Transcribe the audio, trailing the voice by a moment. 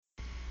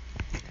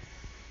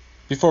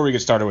Before we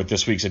get started with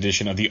this week's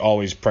edition of the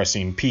always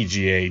pressing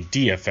PGA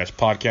DFS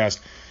podcast,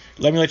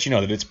 let me let you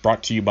know that it's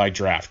brought to you by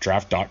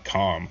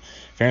draft.com.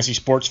 Fantasy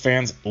sports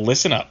fans,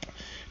 listen up.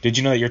 Did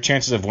you know that your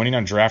chances of winning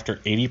on Draft are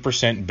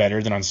 80%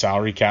 better than on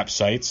salary cap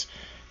sites?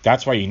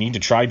 That's why you need to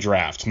try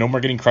Draft. No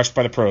more getting crushed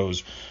by the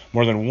pros.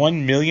 More than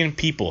 1 million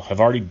people have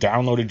already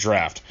downloaded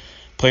Draft.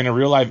 Playing a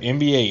real live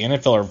NBA,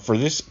 NFL, or for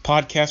this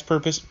podcast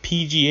purpose,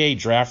 PGA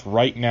draft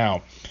right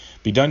now.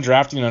 Be done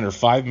drafting in under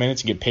 5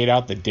 minutes and get paid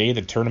out the day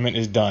the tournament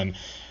is done.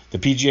 The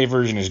PGA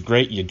version is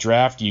great. You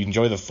draft, you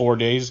enjoy the 4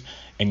 days,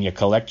 and you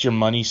collect your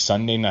money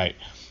Sunday night.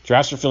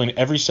 Drafts are filling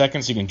every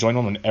second, so you can join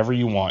them whenever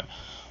you want.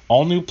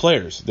 All new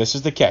players, this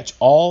is the catch,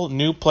 all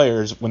new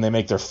players, when they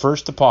make their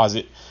first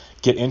deposit,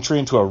 get entry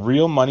into a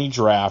real money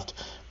draft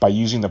by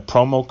using the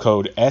promo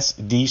code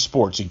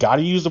SDSports. You got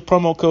to use the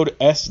promo code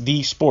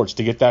SDSports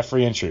to get that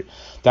free entry.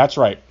 That's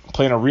right,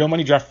 playing a real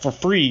money draft for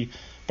free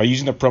by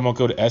using the promo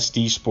code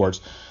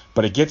SDSports.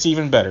 But it gets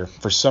even better.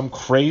 For some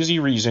crazy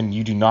reason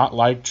you do not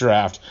like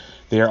Draft,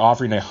 they are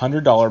offering a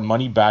 $100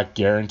 money-back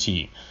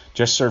guarantee.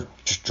 Just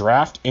search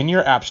Draft in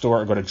your app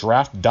store or go to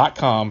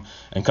draft.com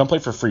and come play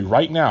for free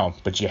right now.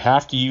 But you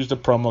have to use the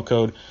promo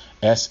code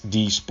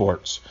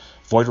SDSports.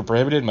 Void or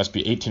prohibited, must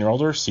be 18 or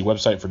older. See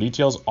website for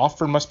details.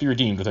 Offer must be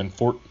redeemed within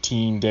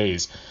 14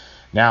 days.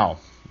 Now,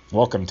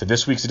 welcome to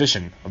this week's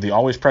edition of the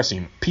always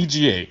pressing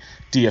PGA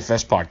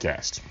DFS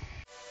podcast.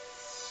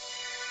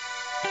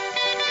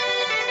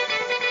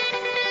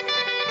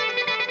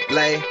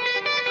 Lay,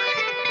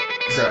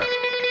 sir,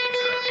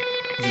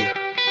 yeah.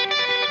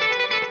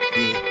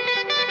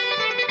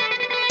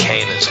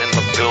 Kane is in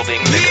the building,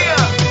 nigga.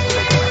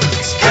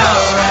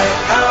 Alright,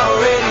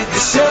 already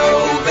the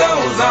show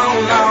goes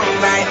on all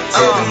night.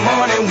 Till the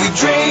morning we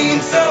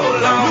dream so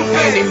long.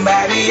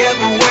 Anybody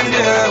ever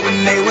wonder when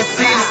they would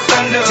see the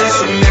sun? Just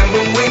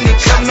remember when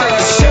it comes to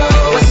the show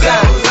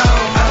goes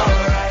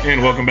on.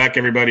 And welcome back,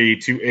 everybody,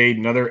 to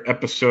another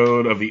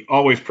episode of the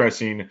always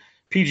pressing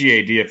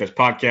PGA DFS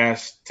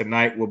podcast.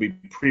 Tonight we'll be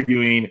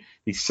previewing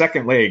the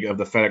second leg of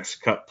the FedEx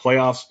Cup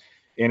playoffs,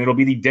 and it'll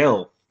be the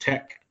Dell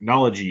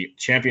Technology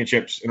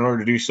Championships. In order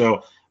to do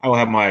so, I will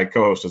have my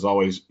co-host, as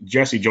always,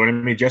 Jesse,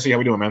 joining me. Jesse, how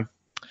we doing, man?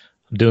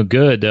 I'm doing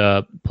good.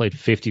 Played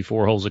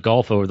 54 holes of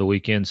golf over the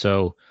weekend,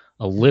 so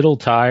a little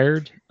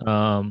tired.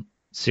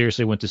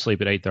 Seriously, went to sleep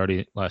at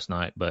 8:30 last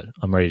night, but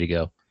I'm ready to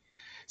go.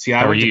 See,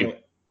 how are you?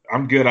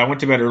 I'm good. I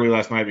went to bed early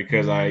last night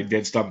because I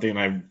did something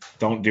I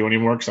don't do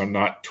anymore because I'm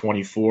not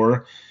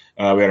 24.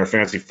 We had our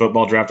fantasy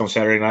football draft on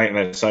Saturday night, and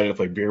I decided to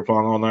play beer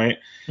pong all night.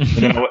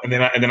 and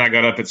then I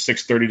got up at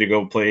 6:30 to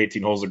go play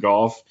 18 holes of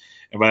golf.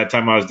 And by the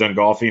time I was done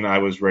golfing, I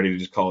was ready to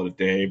just call it a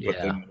day. But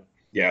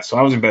so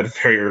I was in bed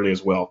very early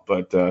as well.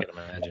 But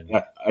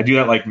I do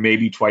that like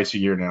maybe twice a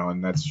year now,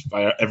 and that's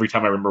every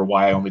time I remember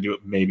why I only do it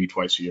maybe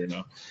twice a year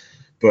now.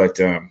 But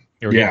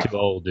you're getting too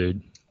old,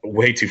 dude.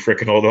 Way too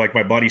freaking old. Like,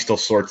 my body's still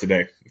sore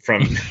today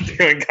from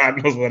doing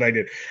God knows what I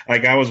did.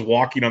 Like, I was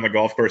walking on the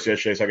golf course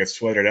yesterday, so I got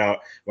sweated out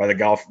while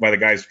the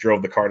guys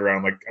drove the cart around.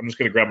 I'm like, I'm just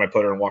gonna grab my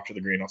putter and walk to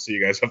the green. I'll see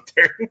you guys up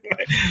there.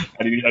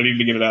 I need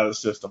to get it out of the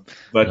system.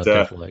 But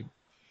that's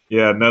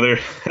another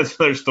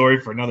story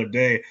for another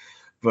day.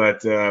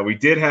 But we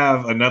did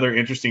have another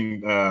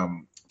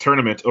interesting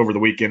tournament over the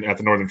weekend at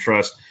the Northern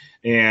Trust,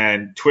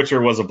 and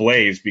Twitter was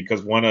ablaze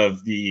because one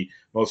of the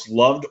most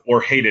loved or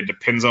hated,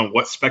 depends on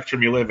what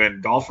spectrum you live in,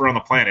 golfer on the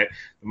planet,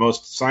 the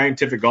most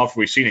scientific golfer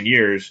we've seen in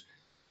years,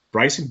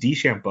 Bryson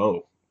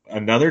DeChambeau,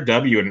 another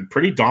W in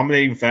pretty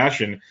dominating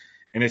fashion,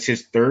 and it's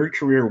his third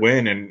career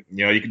win. And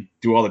you can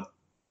do all the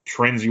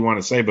trends you want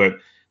to say, but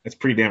that's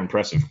pretty damn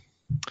impressive.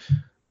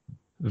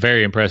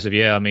 Very impressive,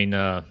 yeah. I mean,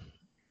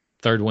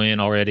 third win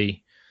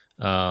already.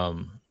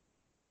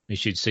 He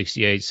shoots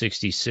 68,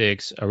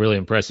 66, a really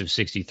impressive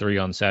 63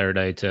 on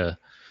Saturday to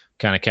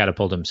kind of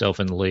catapult himself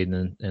in the lead,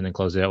 and then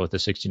close it out with a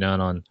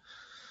 69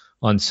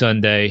 on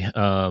Sunday.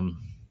 I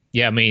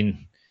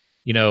mean,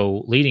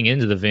 leading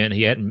into the event,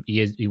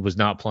 he was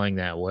not playing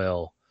that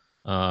well.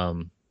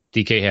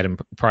 DK had him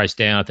priced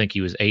down. I think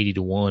he was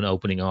 80-1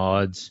 opening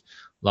odds.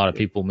 A lot of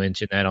people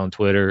mentioned that on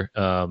Twitter,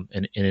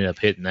 and ended up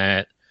hitting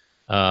that.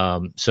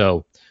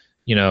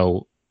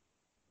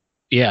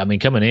 I mean,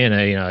 coming in,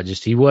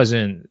 he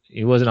wasn't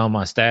on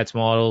my stats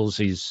models.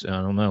 I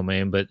don't know,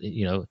 man, but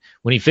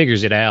when he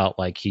figures it out,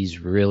 like, he's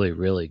really,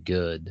 really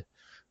good.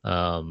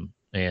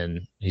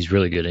 And he's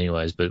really good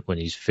anyways, but when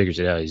he figures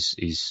it out,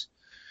 he's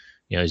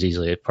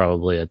easily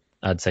probably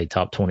I'd say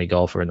top 20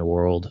 golfer in the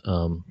world,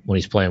 when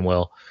he's playing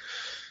well.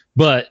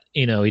 But,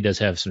 he does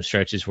have some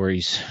stretches where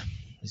he's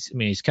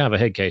kind of a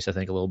head case, I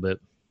think, a little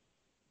bit.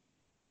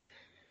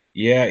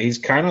 Yeah, he's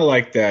kind of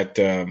like that.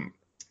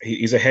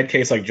 He's a head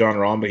case like John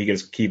Rahm, but he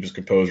gets to keep his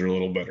composure a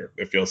little better.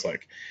 It feels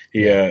like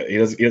he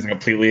doesn't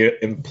completely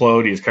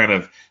implode. He's kind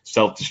of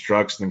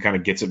self-destructs and then kind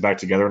of gets it back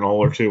together in a hole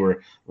or two,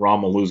 where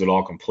Rahm will lose it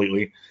all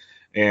completely.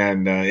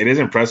 And it is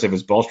impressive.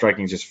 His ball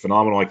striking is just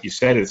phenomenal. Like you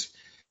said,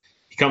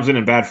 he comes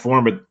in bad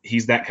form, but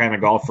he's that kind of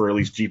golfer, at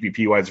least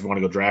GPP-wise, if you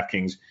want to go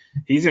DraftKings.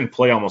 He's in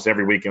play almost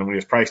every weekend. When he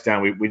was priced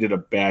down, we did a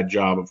bad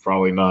job of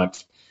probably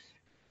not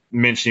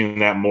mentioning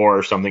that more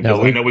or something, because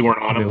No, I know we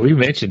weren't on him. we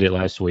mentioned it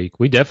last week.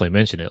 We definitely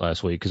mentioned it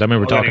last week because I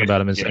remember talking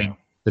about him and saying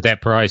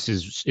that price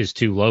is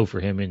too low for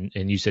him,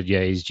 and you said,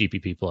 yeah, he's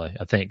GPP play.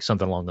 I think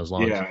something along those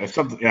lines. Yeah, it's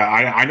something. Yeah,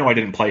 I know I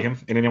didn't play him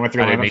in any of my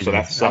three lineups, so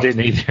that sucks. I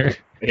didn't either.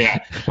 Yeah,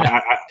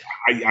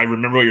 I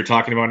remember what you're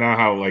talking about now.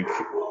 How like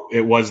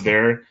it was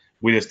there.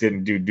 We just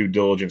didn't do due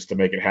diligence to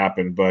make it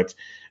happen. But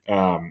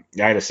I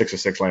had a 6 of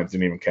 6 lineup,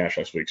 didn't even cash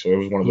last week, so it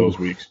was one of those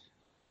weeks.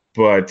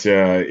 But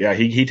yeah,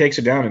 he takes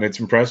it down, and it's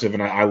impressive.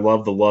 And I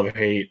love the love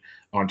hate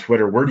on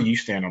Twitter. Where do you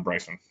stand on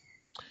Bryson?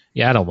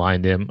 Yeah, I don't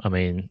mind him. I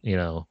mean,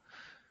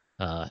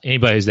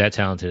 anybody who's that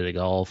talented at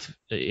golf,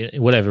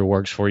 whatever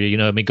works for you.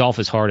 I mean, golf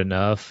is hard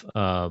enough.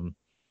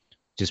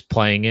 Just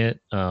playing it,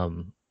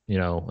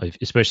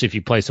 especially if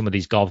you play some of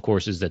these golf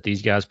courses that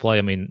these guys play.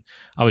 I mean,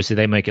 obviously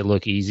they make it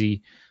look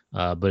easy,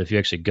 but if you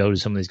actually go to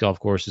some of these golf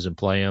courses and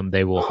play them,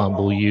 they will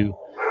humble you.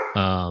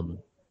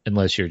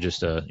 Unless you're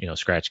just a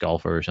scratch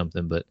golfer or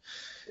something. But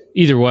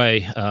either way,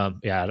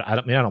 yeah, I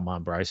don't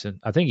mind Bryson.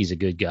 I think he's a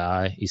good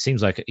guy. He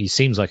seems like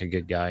a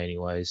good guy,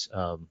 anyways.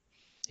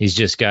 He's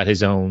just got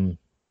his own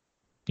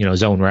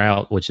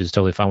route, which is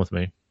totally fine with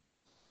me.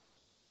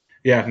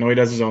 Yeah, no, he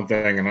does his own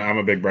thing, and I'm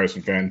a big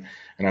Bryson fan,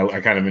 and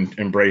I kind of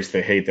embrace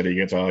the hate that he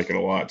gets. I like it a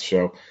lot.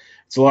 So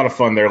it's a lot of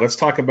fun there. Let's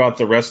talk about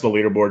the rest of the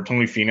leaderboard.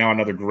 Tony Finau,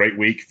 another great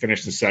week,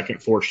 finished the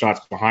second, 4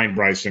 shots behind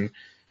Bryson,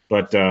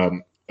 but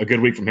a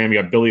good week from him.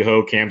 You got Billy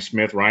Ho, Cam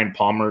Smith, Ryan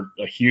Palmer,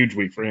 a huge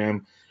week for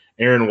him.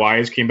 Aaron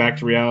Wise came back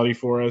to reality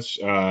for us.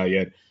 You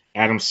had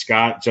Adam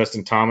Scott,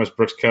 Justin Thomas,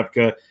 Brooks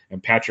Koepka,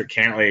 and Patrick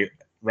Cantlay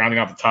rounding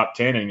out the top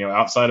 10. And,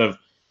 outside of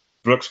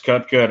Brooks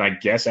Koepka and I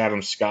guess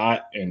Adam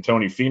Scott and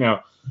Tony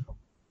Finau,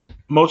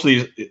 most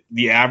of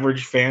the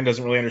average fan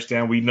doesn't really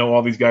understand. We know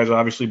all these guys,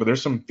 obviously, but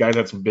there's some guys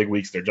that had some big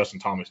weeks there.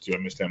 Justin Thomas, too. I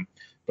missed him.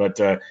 But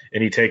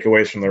any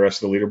takeaways from the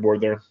rest of the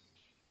leaderboard there?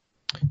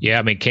 Yeah,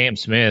 I mean, Cam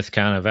Smith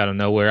kind of out of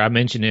nowhere. I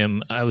mentioned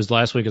him. I was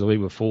last week or the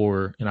week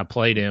before, and I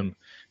played him.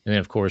 And then,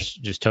 of course,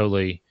 just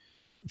totally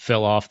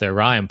fell off there.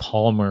 Ryan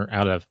Palmer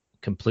out of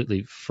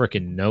completely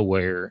freaking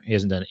nowhere. He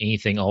hasn't done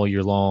anything all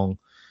year long,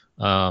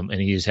 and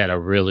he just had a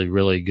really,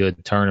 really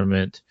good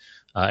tournament.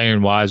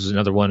 Aaron Wise was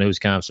another one who was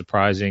kind of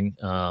surprising,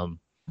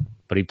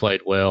 but he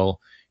played well.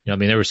 I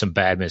mean, there were some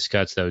bad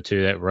miscuts, though,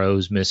 too. That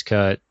Rose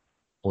miscut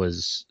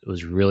was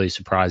really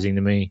surprising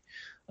to me.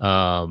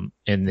 And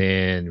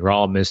then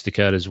Raw missed the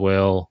cut as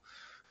well.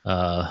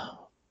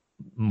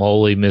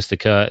 Moley missed the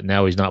cut.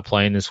 Now he's not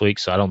playing this week,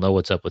 so I don't know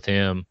what's up with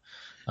him.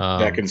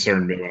 That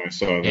concerned me when I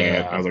saw that.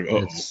 Yeah, I was like,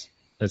 oh.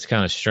 That's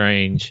kind of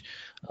strange.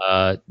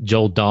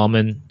 Joel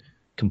Dahman,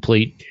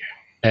 complete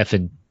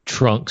effing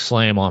trunk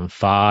slam on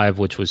 5,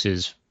 which was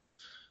his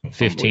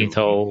 15th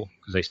hole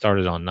because they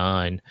started on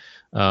 9.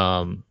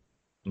 I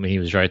mean, he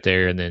was right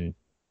there, and then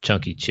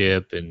chunky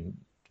chip and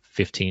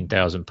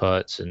 15,000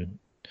 putts, and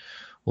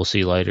we'll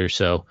see later.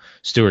 So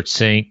Stuart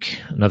Sink,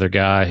 another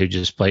guy who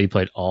just played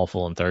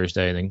awful on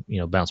Thursday and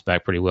then, bounced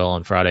back pretty well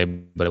on Friday,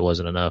 but it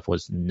wasn't enough,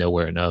 was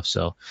nowhere enough.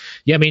 So,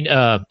 yeah, I mean,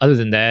 other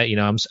than that,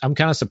 I'm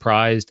kind of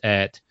surprised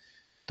at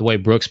the way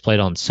Brooks played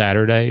on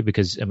Saturday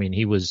because, I mean,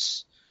 he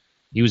was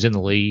in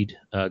the lead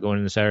going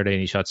into Saturday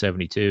and he shot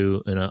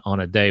 72 on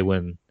a day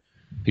when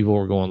people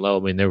were going low.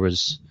 I mean, there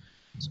was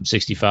some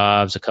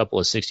 65s, a couple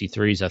of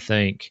 63s, I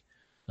think,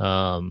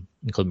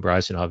 including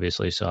Bryson,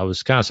 obviously. So I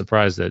was kind of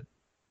surprised that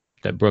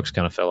Brooks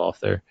kind of fell off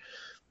there.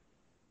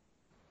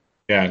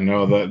 Yeah,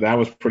 no, that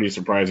was pretty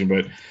surprising.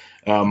 But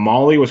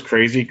Molly was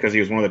crazy because he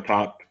was one of the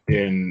top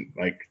in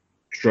like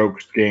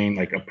strokes gained,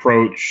 like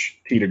approach,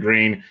 tee to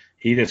green.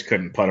 He just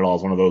couldn't putt at all. It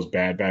was one of those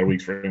bad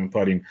weeks for him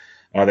putting.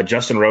 The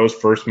Justin Rose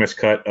first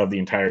miscut of the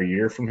entire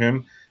year from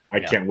him. I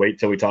can't wait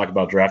till we talk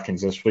about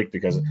DraftKings this week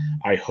because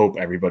I hope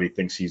everybody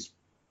thinks he's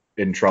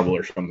in trouble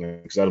or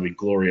something because that'll be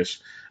glorious.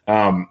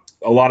 A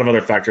lot of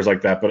other factors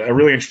like that, but a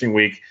really interesting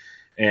week.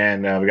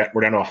 And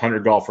we're down to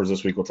 100 golfers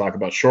this week. We'll talk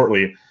about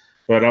shortly.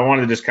 But I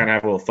wanted to just kind of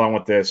have a little fun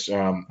with this.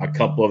 A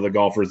couple of the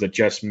golfers that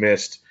just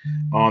missed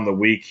on the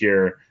week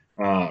here.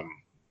 Bryson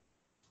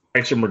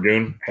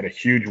Margoon had a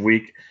huge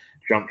week,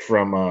 jumped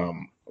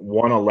from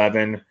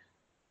 111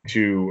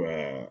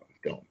 to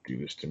don't do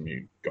this to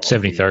me.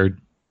 73rd.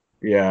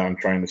 Yeah, I'm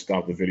trying to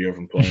stop the video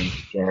from playing.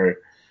 Sorry.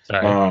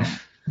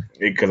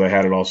 Because I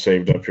had it all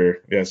saved up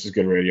here. Yeah, this is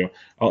good radio.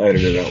 I'll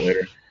edit it out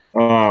later.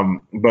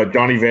 But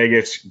Johnny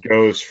Vegas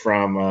goes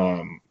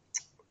from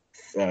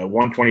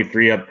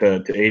 123 up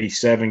to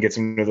 87, gets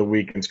into the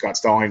week, and Scott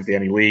Stallings,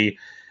 Danny Lee,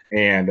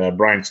 and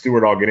Brian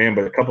Stewart all get in.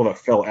 But a couple that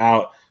fell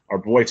out, our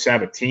boy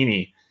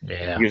Sabatini,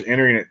 he was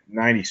entering at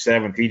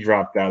 97th. He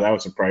dropped out. That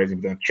was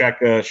surprising. But then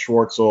Cheka,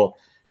 Schwartzel,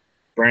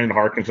 Brandon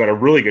Harkins had a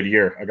really good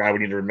year, a guy we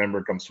need to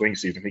remember come swing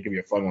season. He could be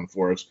a fun one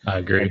for us. I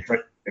agree.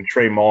 And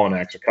Trey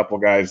Mullinax, a couple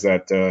guys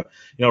that,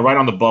 right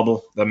on the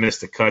bubble that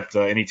missed the cut.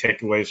 Any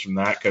takeaways from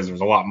that? Because there's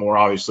a lot more,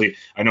 obviously.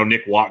 I know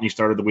Nick Watney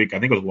started the week. I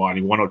think it was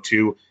Watney,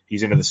 102.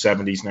 He's into the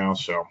 70s now,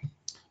 so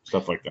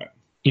stuff like that.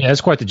 Yeah,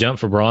 it's quite the jump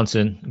for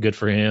Bronson. Good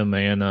for him,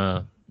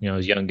 man. He's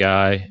a young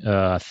guy,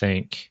 I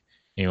think,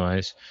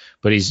 anyways.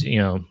 But he's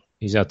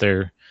out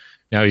there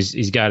Now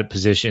he's got a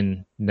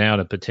position now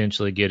to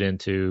potentially get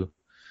into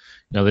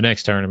the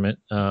next tournament.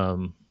 A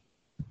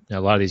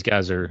lot of these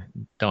guys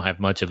don't have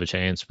much of a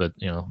chance, but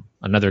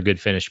another good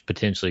finish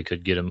potentially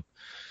could get them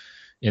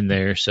in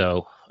there.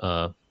 So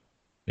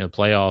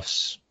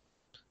playoffs.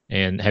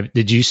 And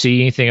did you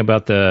see anything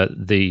about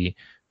that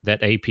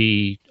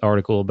AP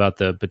article about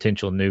the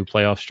potential new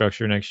playoff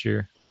structure next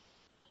year?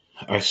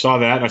 I saw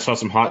that, and I saw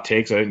some hot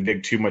takes. I didn't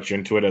dig too much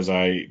into it as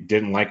I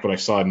didn't like what I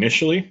saw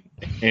initially,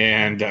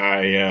 and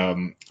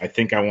I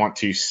think I want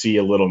to see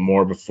a little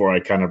more before I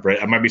kind of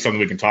break. It might be something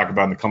we can talk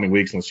about in the coming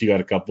weeks, unless you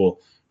got a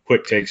couple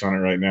quick takes on it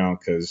right now.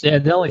 Because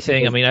the only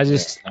thing, I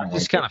just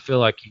kind of feel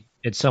like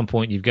at some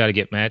point you've got to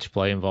get match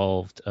play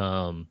involved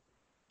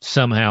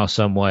somehow,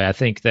 some way. I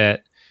think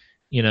that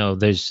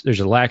there's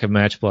a lack of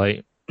match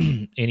play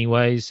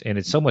anyways, and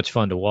it's so much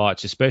fun to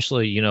watch,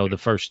 especially the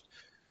first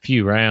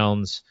few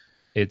rounds.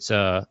 It's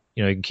it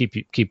can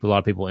keep a lot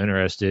of people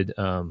interested.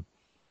 I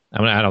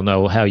don't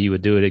know how you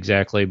would do it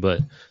exactly,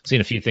 but I've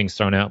seen a few things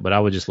thrown out. But I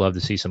would just love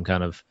to see some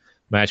kind of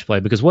match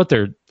play, because what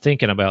they're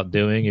thinking about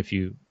doing, if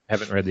you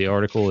haven't read the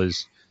article,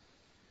 is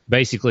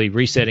basically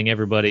resetting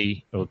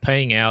everybody, or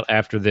paying out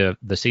after the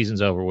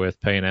season's over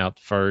with, paying out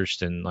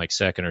first and like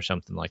second or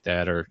something like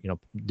that, or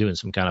doing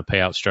some kind of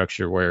payout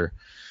structure where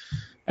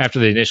after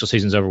the initial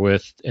season's over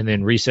with, and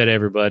then reset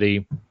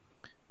everybody.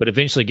 But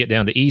eventually get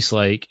down to East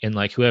Lake, and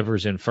like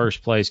whoever's in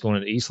first place going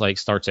into East Lake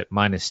starts at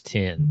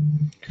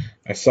 -10.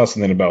 I saw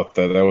something about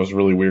that. That was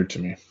really weird to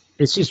me.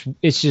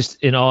 It's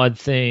just an odd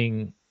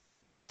thing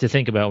to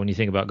think about when you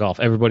think about golf.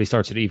 Everybody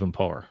starts at even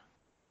par.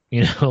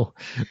 You're going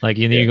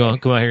to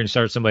come out here and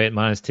start somebody at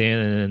 -10,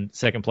 and then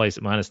second place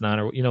at -9,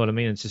 or you know what I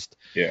mean? It's just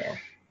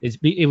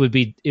it would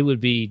be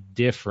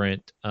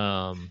different.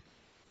 I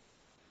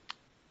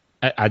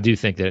do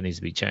think that it needs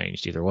to be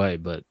changed either way,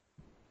 but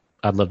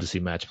I'd love to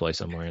see match play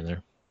somewhere in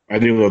there. I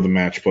do love the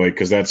match play,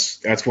 because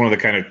that's one of the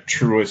kind of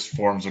truest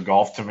forms of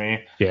golf to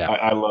me. Yeah,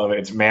 I love it.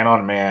 It's man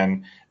on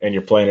man, and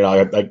you're playing it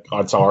out.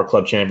 That's how our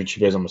club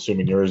championship is. I'm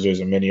assuming yours is,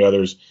 and many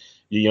others.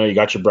 You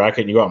got your bracket,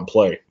 and you go out and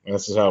play. And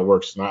this is how it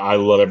works. And I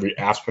love every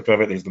aspect of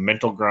it. There's the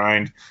mental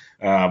grind.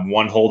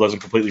 One hole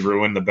doesn't completely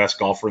ruin the best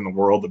golfer in the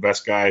world. The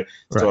best guy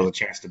still has a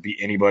chance to beat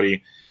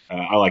anybody.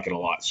 I like it a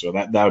lot. So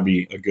that would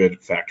be a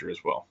good factor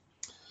as well.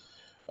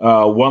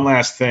 One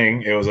last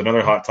thing. It was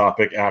another hot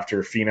topic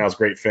after Finau's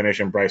great finish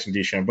and Bryson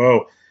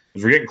DeChambeau.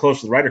 As we're getting close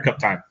to the Ryder Cup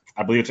time,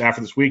 I believe it's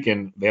after this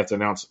weekend, they have to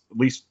announce at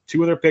least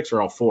 2 of their picks,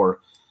 or all 4.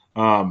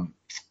 The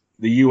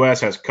U.S.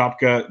 has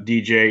Koepka,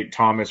 DJ,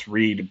 Thomas,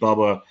 Reed,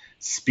 Bubba,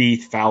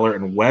 Spieth, Fowler,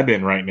 and Webb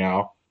in right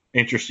now.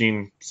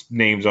 Interesting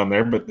names on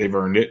there, but they've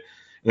earned it.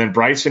 And then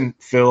Bryson,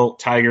 Phil,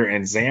 Tiger,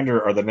 and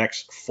Xander are the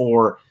next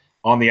 4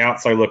 on the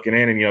outside looking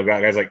in. And,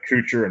 got guys like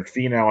Kuchar and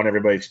Finau on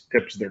everybody's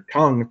tips of their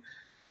tongue.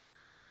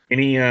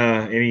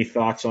 Any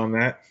thoughts on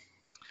that?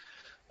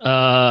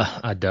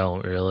 I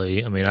don't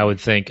really. I mean, I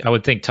would think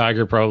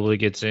Tiger probably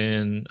gets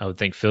in. I would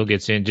think Phil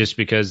gets in, just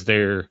because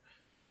they're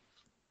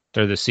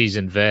the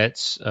seasoned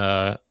vets.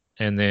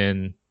 And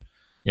then,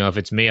 if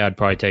it's me, I'd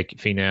probably take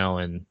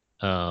Finau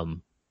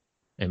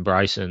and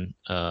Bryson.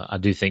 I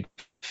do think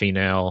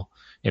Finau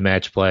in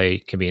match play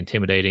can be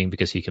intimidating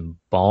because he can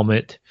bomb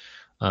it,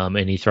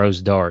 and he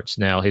throws darts.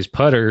 Now his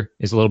putter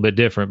is a little bit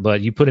different,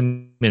 but you put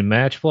him in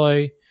match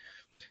play,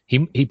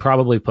 he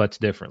probably putts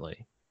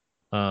differently.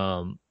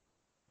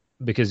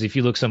 Because if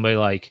you look somebody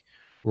like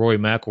Rory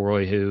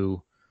McIlroy,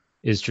 who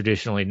is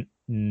traditionally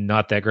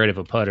not that great of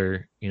a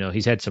putter,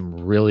 he's had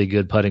some really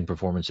good putting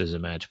performances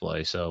in match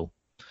play. So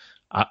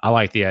I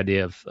like the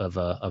idea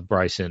of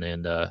Bryson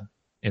and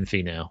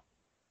Finau.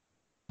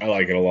 I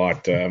like it a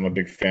lot. I'm a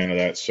big fan of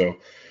that. So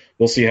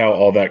we'll see how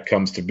all that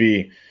comes to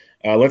be.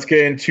 Let's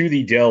get into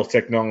the Dell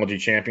Technology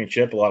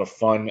Championship. A lot of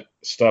fun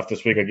stuff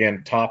this week.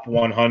 Again, top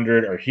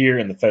 100 are here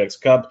in the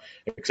FedEx Cup,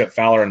 except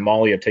Fowler and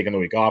Molly have taken the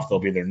week off. They'll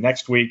be there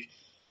next week.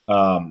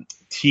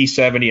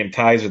 T70 and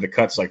ties are the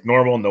cuts like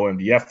normal. No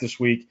MDF this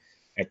week.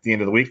 At the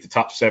end of the week, the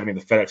top 70 of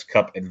the FedEx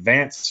Cup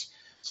advance.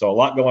 So a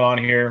lot going on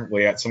here.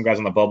 We got some guys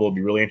on the bubble. It'll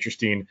be really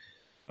interesting.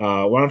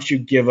 Why don't you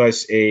give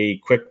us a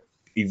quick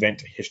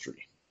event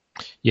history?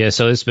 Yeah,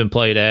 so it's been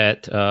played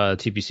at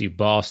TPC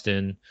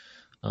Boston.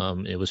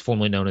 It was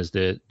formerly known as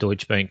the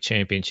Deutsche Bank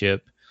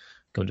Championship.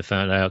 Come to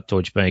find out,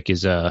 Deutsche Bank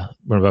is run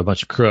by a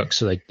bunch of crooks,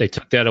 so they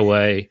took that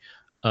away.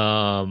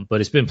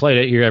 But it's been played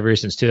at here ever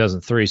since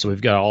 2003, so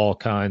we've got all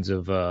kinds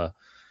of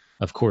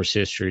course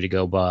history to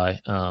go by.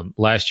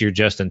 Last year,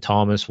 Justin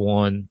Thomas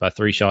won by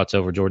 3 shots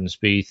over Jordan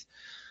Spieth,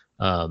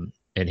 and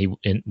he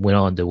went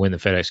on to win the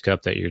FedEx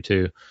Cup that year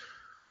too.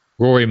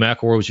 Rory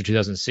McIlroy was your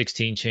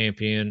 2016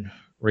 champion.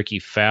 Ricky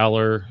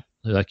Fowler,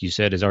 like you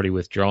said, is already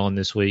withdrawn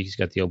this week. He's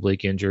got the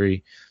oblique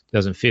injury.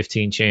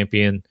 2015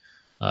 champion.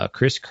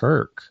 Chris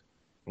Kirk.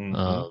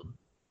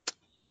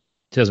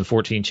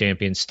 2014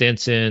 champion.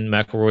 Stinson.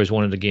 McIlroy's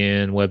won it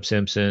again. Webb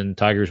Simpson.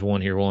 Tiger's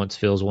won here once.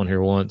 Phil's won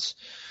here once.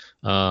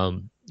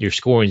 Your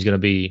scoring is going to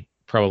be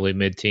probably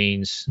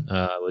mid-teens,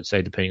 I would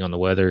say, depending on the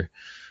weather,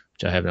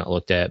 which I have not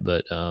looked at.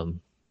 But,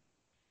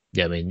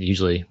 yeah, I mean,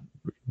 usually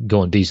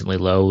going decently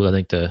low. I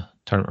think the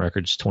Tournament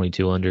record's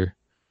 22 under.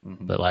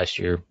 Mm-hmm. But last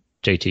year,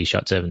 JT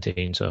shot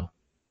 17. So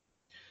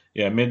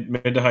yeah,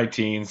 mid to high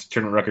teens.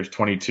 Tournament record's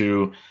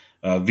 22.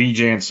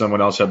 VJ and someone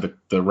else had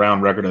the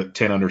round record at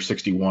 10 under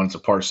 61. It's a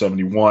par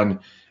 71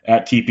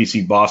 at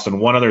TPC Boston.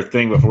 One other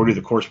thing before we do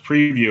the course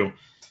preview,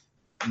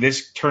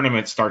 this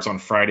tournament starts on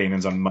Friday and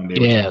ends on Monday,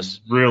 which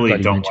yes, I really glad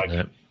you don't mentioned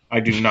like. that. I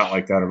do not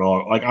like that at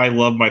all. Like, I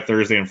love my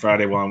Thursday and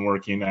Friday while I'm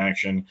working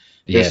action.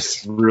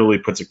 This Yes. really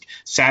puts a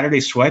Saturday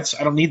sweats.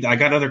 I don't need that. I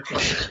got other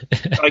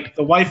like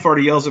the wife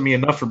already yells at me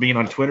enough for being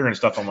on Twitter and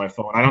stuff on my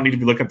phone. I don't need to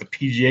be looking at the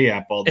PGA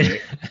app all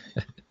day.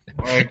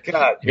 Like,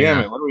 God damn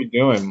Yeah. it, what are we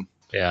doing?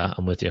 Yeah,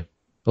 I'm with you.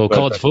 Well, But,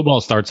 college football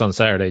starts on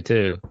Saturday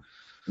too.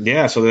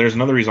 Yeah, so there's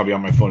another reason I'll be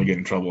on my phone to get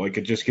in trouble. Like,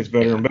 it just gets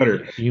better and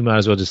better. You might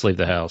as well just leave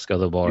the house, go to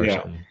the bar or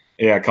Yeah. something.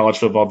 Yeah, college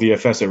football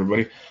DFS,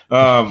 everybody.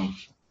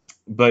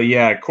 But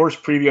yeah, course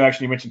preview.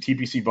 Actually, you mentioned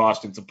TPC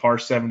Boston. It's a par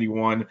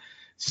 71,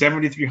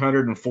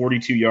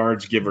 7,342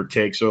 yards, give or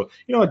take. So,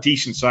 a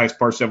decent size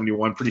par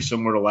 71, pretty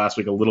similar to last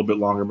week, a little bit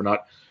longer, but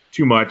not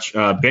too much.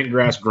 Bent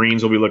grass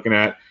greens we'll be looking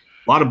at.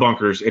 A lot of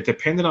bunkers. It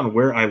depended on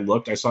where I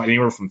looked. I saw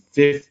anywhere from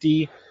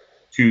 50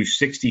 to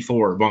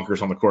 64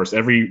 bunkers on the course.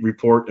 Every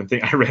report and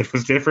thing I read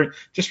was different.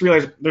 Just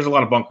realized there's a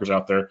lot of bunkers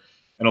out there,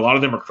 and a lot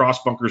of them are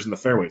cross bunkers in the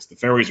fairways. The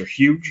fairways are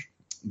huge.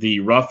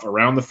 The rough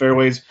around the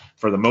fairways,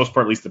 for the most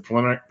part, at least the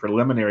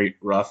preliminary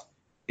rough,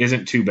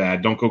 isn't too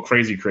bad. Don't go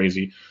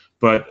crazy.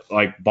 But,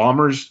 like,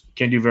 bombers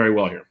can do very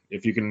well here.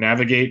 If you can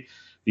navigate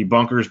the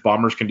bunkers,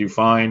 bombers can do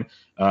fine.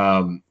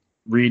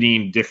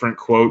 Reading different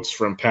quotes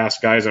from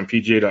past guys on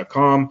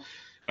PGA.com,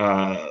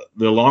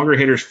 the longer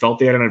hitters felt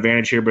they had an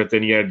advantage here, but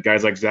then you had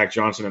guys like Zach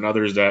Johnson and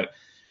others that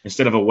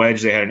instead of a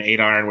wedge, they had an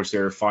 8-iron, which they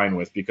were fine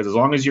with. Because as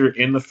long as you're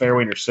in the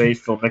fairway and you're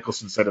safe, Phil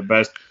Mickelson said it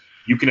best,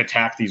 you can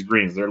attack these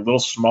greens. They're a little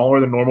smaller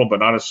than normal, but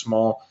not as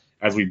small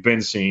as we've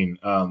been seeing.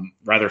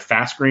 Rather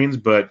fast greens,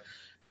 but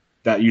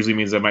that usually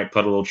means they might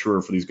putt a little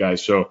truer for these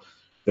guys. So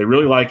they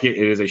really like it.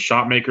 It is a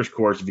shot maker's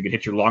course. If you can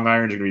hit your long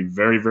irons, you're going to be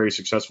very, very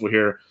successful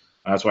here.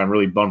 That's why I'm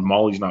really bummed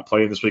Molly's not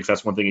playing this week.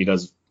 That's one thing he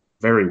does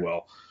very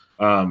well.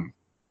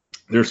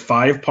 There's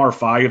 5 par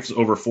 5s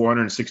over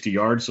 460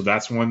 yards, so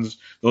those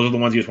are the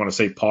ones you just want to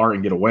say par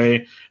and get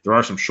away. There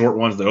are some short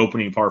ones. The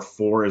opening par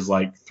 4 is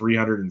like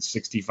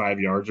 365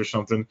 yards or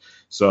something,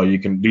 so you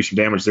can do some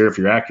damage there if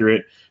you're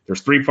accurate. There's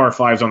 3 par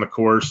 5s on the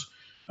course.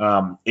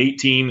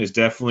 18 is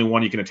definitely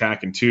one you can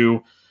attack in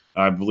 2.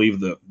 I believe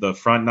the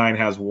front 9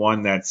 has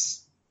one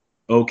that's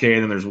okay,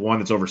 and then there's one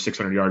that's over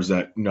 600 yards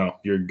that, no,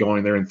 you're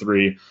going there in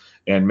 3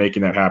 and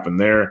making that happen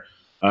there.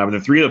 And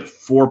then 3 of the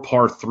 4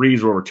 par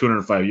 3s were over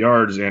 205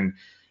 yards, and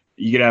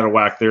you get out of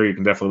whack there, you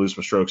can definitely lose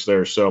some strokes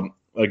there. So,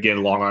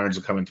 again, long irons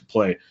will come into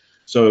play.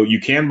 So you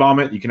can bomb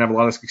it, you can have a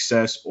lot of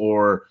success,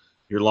 or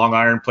your long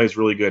iron plays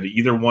really good.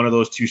 Either one of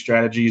those two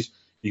strategies,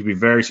 you can be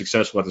very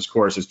successful at this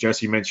course. As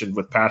Jesse mentioned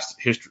with past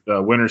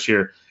winners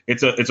here,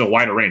 it's a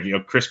wider range.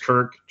 Chris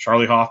Kirk,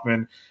 Charlie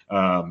Hoffman,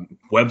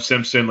 Webb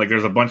Simpson, like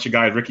there's a bunch of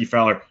guys, Ricky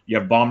Fowler. You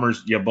have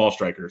bombers, you have ball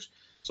strikers.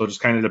 So it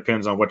just kind of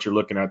depends on what you're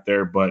looking at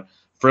there. But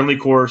friendly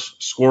course,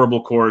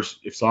 scoreable course.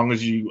 As long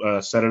as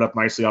you set it up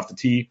nicely off the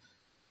tee,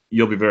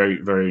 you'll be very,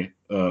 very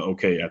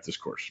okay at this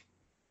course.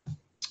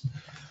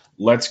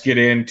 Let's get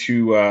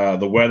into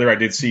the weather. I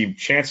did see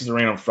chances of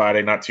rain on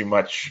Friday, not too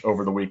much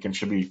over the weekend.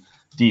 Should be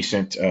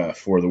decent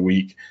for the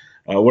week.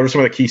 What are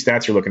some of the key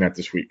stats you're looking at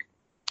this week?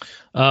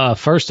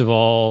 First of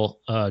all,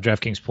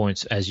 DraftKings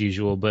points as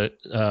usual, but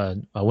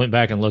I went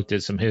back and looked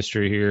at some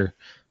history here.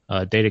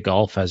 Data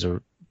Golf has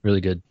a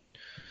really good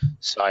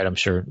site. I'm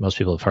sure most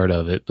people have heard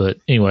of it. But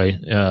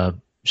anyway,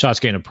 shots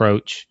gained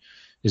approach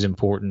is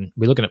important.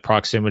 We're looking at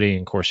proximity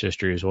and course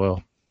history as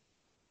well.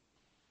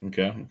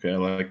 Okay, I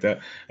like that.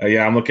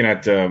 Yeah, I'm looking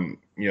at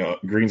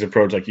greens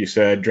approach, like you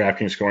said,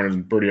 DraftKings scoring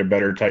and birdie or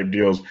better type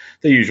deals.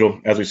 The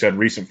usual, as we said,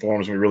 recent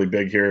form is going to be really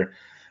big here.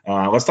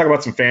 Let's talk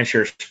about some fan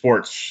share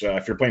sports.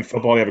 If you're playing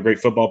football, they have a great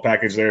football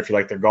package there. If you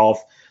like their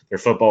golf, their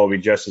football will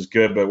be just as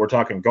good. But we're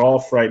talking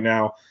golf right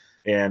now,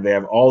 and they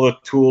have all the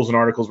tools and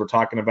articles we're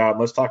talking about.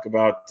 Let's talk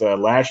about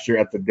last year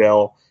at the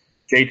Dell.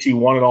 JT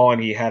won it all,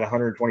 and he had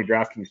 120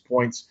 DraftKings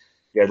points.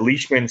 You had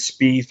Leishman,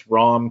 Spieth,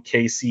 Rahm,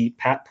 Casey,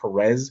 Pat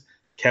Perez,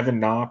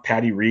 Kevin Na,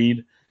 Patty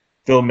Reed,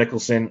 Phil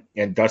Mickelson,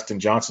 and Dustin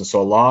Johnson.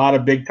 So a lot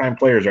of big-time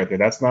players right there.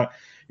 That's not,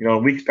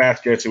 in weeks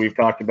past, Jesse, we've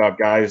talked about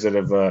guys that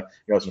have,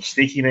 some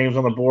sneaky names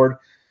on the board.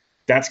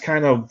 That's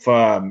kind of,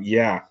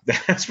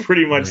 that's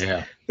pretty much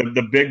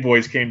the big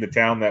boys came to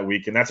town that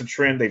week, and that's a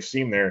trend they've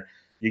seen there.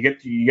 You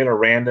get a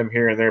random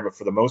here and there, but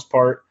for the most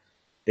part,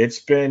 it's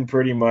been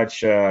pretty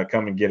much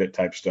come and get it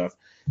type stuff.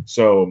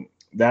 So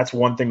that's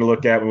one thing to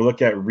look at. When we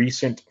look at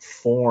recent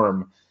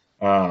form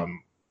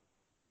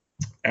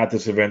at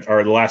this event,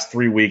 or the last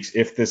 3 weeks,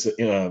 if this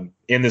in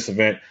this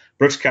event,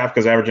 Brooks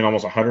Koepka's averaging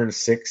almost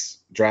 106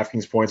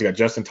 DraftKings points. You got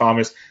Justin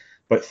Thomas,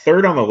 but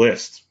third on the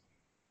list.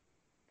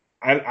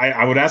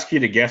 I would ask you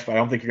to guess, but I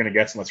don't think you're going to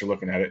guess unless you're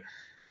looking at it.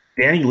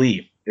 Danny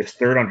Lee is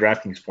third on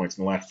DraftKings points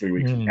in the last 3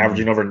 weeks,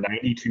 averaging over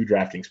 92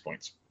 DraftKings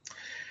points.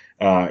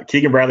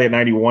 Keegan Bradley at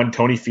 91,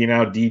 Tony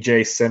Finau,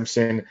 DJ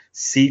Simpson,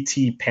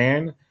 CT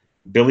Pan,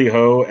 Billy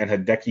Ho and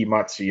Hideki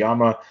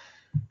Matsuyama.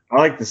 I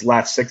like this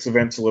last 6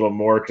 events a little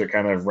more because it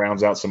kind of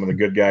rounds out some of the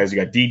good guys.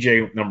 You got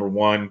DJ number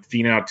 1,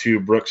 Finau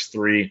 2, Brooks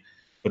 3.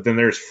 But then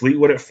there's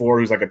Fleetwood at 4,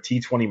 who's like a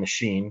T20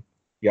 machine.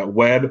 You got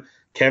Webb,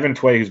 Kevin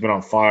Tway, who's been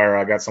on fire.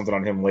 I got something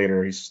on him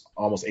later. He's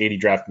almost 80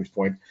 DraftKings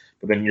points.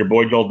 But then your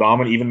boy Joel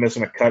Dahmen, even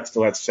missing a cut,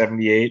 still has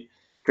 78.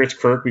 Chris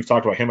Kirk, we've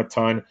talked about him a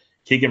ton.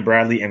 Keegan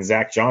Bradley and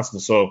Zach Johnson.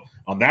 So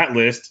on that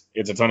list,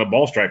 it's a ton of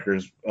ball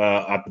strikers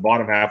at the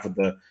bottom half with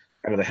the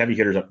kind of the heavy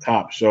hitters up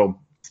top. So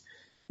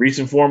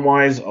recent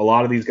form-wise, a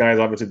lot of these guys,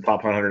 obviously the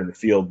top 100 in the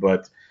field,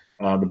 but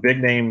the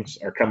big names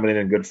are coming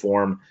in good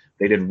form.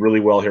 They did really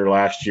well here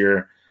last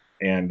year.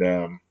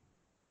 And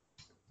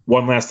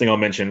one last thing I'll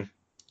mention,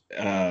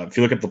 if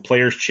you look at the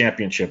Players'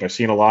 Championship, I've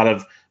seen a lot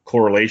of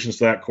correlations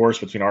to that course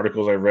between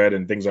articles I've read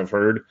and things I've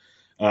heard.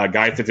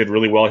 Guys that did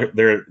really well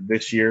there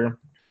this year,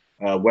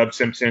 Webb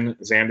Simpson,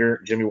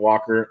 Xander, Jimmy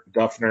Walker,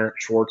 Duffner,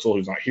 Schwartzel,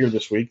 who's not here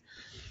this week,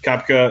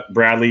 Koepka,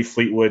 Bradley,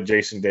 Fleetwood,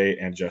 Jason Day,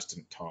 and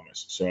Justin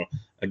Thomas. So,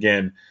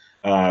 again,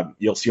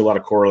 you'll see a lot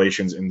of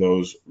correlations in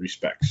those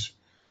respects.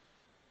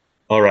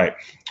 All right,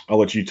 I'll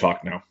let you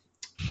talk now.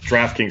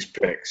 DraftKings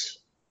picks,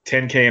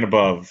 10K and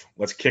above.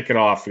 Let's kick it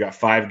off. We got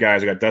 5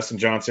 guys. We got Dustin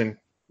Johnson,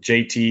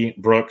 JT,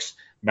 Brooks,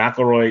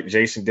 McIlroy,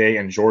 Jason Day,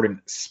 and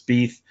Jordan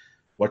Spieth.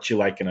 What you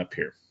liking up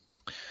here?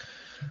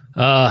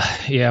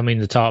 Yeah, I mean,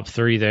 the top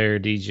 3 there,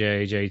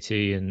 DJ,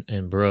 JT,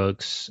 and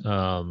Brooks,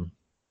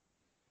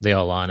 they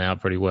all line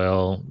out pretty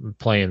well,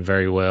 playing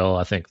very well.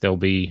 I think they'll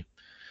be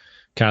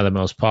kind of the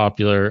most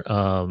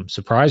popular.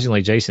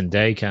 Surprisingly, Jason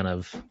Day kind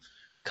of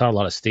caught a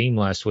lot of steam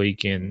last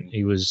week, and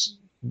he was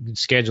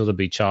scheduled to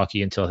be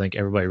chalky until I think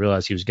everybody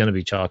realized he was going to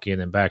be chalky and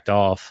then backed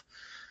off.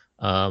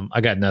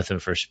 I got nothing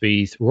for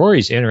Spieth.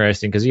 Rory's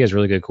interesting because he has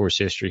really good course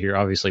history here.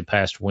 Obviously,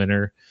 past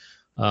winner,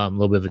 a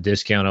little bit of a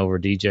discount over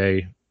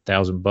DJ,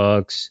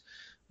 $1,000,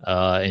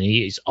 and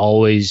he's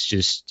always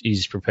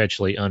he's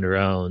perpetually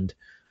underowned.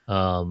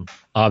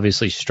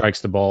 Obviously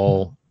strikes the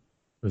ball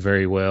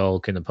very well.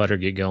 Can the putter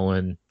get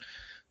going?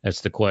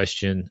 That's the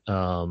question.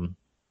 So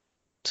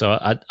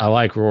I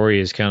like Rory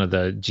as kind of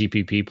the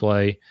GPP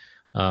play.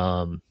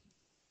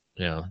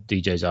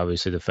 DJ's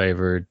obviously the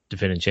favorite,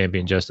 defending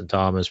champion Justin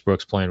Thomas.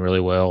 Brooks playing really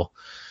well.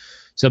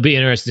 So it'll be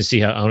interesting to see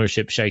how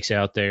ownership shakes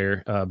out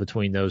there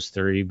between those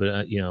 3.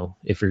 But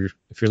if you're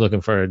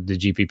looking for the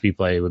GPP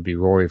play, it would be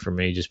Rory for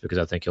me, just because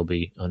I think he'll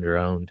be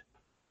underowned.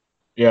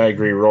 Yeah, I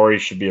agree. Rory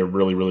should be a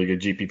really, really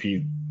good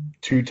GPP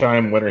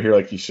 2-time winner here,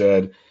 like you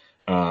said.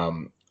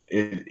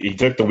 He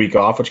took the week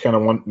off, which kind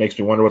of makes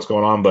me wonder what's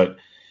going on. But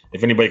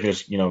if anybody can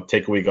just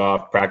take a week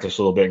off, practice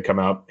a little bit, and come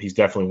out, he's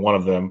definitely one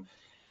of them.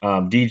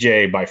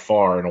 DJ by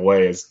far and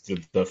away is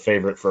the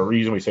favorite for a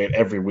reason. We say it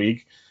every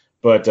week.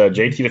 But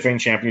JT defending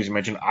champion, as you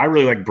mentioned, I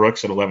really like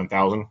Brooks at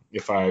 11,000.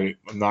 If I'm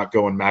not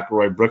going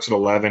McIlroy, Brooks at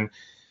 11.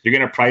 You're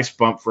getting a price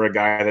bump for a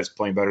guy that's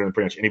playing better than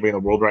pretty much anybody in the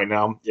world right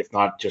now, if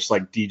not just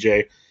like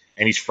DJ.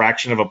 And he's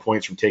fraction of a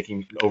point from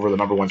taking over the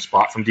number 1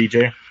 spot from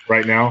DJ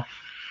right now.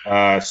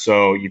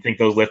 So you think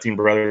those lifting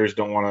brothers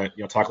don't want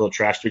to talk a little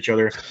trash to each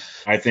other?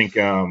 I think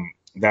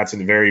that's a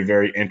very,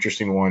 very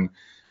interesting one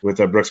with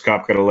Brooks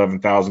Koepka at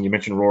 11,000. You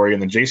mentioned Rory,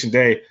 and then Jason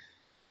Day.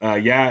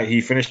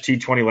 He finished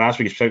T20 last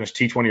week. He's finished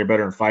T20 or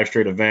better in 5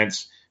 straight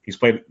events. He's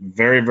played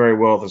very, very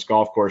well at this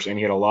golf course, and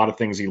he had a lot of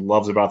things he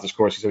loves about this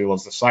course. He said he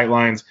loves the sight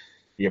lines.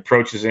 He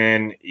approaches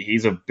in.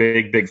 He's a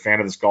big, big fan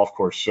of this golf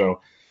course.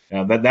 So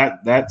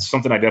that's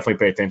something I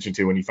definitely pay attention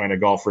to when you find a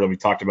golfer that we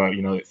talked about,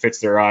 it fits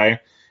their eye,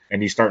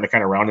 and he's starting to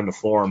kind of round into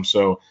form.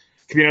 So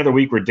it could be another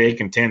week where Day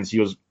contends. He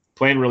was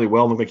playing really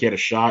well. Looked like he had a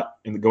shot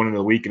going into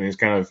the week, and he's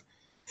kind of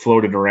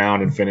floated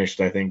around and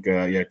finished, I think,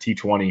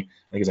 T20.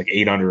 I think it's like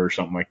 8 under or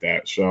something like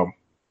that. So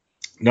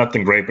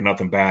nothing great, but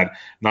nothing bad.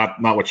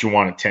 Not what you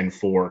want at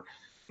 10-4.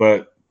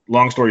 But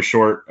long story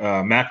short,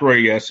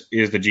 McIlroy, yes,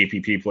 is the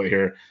GPP play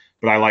here.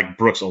 But I like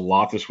Brooks a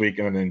lot this week,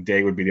 and then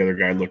Day would be the other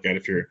guy I'd look at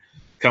if you're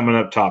coming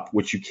up top,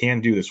 which you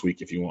can do this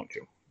week if you want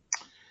to.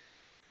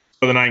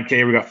 For the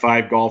 9K, we got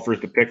 5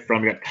 golfers to pick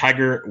from. We got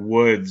Tiger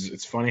Woods.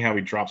 It's funny how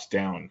he drops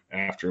down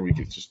after a week.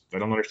 I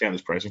don't understand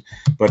this pricing.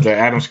 But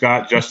Adam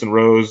Scott, Justin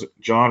Rose,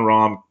 John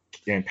Rahm,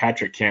 and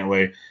Patrick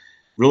Cantlay.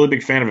 Really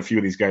big fan of a few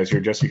of these guys here.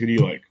 Jesse, who do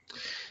you like?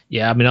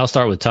 Yeah, I mean, I'll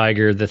start with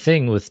Tiger. The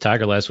thing with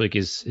Tiger last week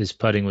is his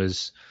putting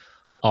was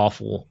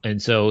awful,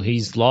 and so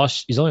he's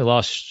only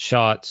lost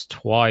shots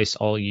twice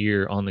all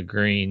year on the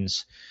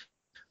greens.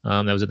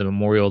 That was at the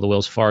Memorial, the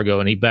Wells Fargo,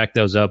 and he backed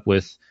those up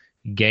with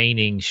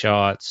gaining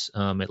shots,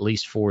 at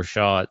least 4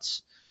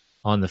 shots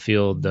on the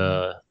field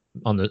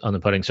on the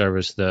putting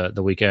service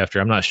the week after.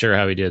 I'm not sure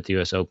how he did at the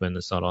U.S. Open.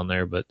 It's not on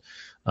there, but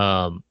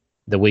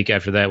the week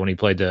after that when he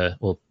played so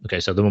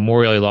the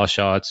Memorial he lost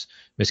shots,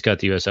 miscut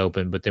the U.S.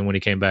 Open, but then when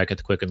he came back at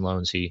the Quicken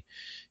Loans, he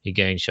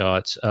gained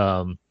shots.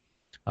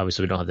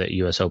 Obviously, we don't have that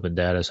U.S. Open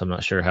data, so I'm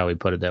not sure how he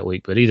put it that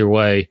week. But either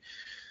way,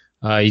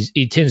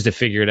 he tends to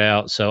figure it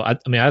out. So,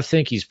 I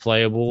think he's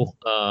playable,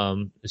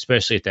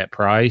 especially at that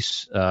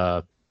price,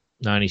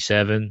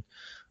 97.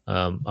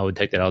 I would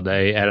take that all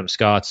day. Adam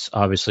Scott's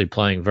obviously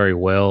playing very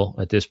well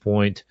at this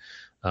point.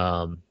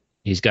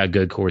 he's got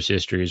good course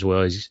history as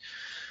well. He's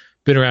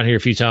been around here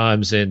a few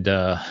times and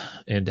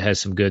has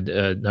some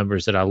good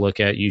numbers that I look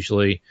at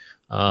usually.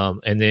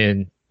 And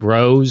then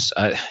Rose,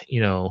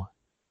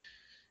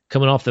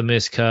 coming off the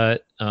miscut,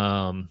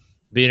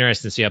 be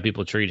interesting to see how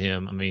people treat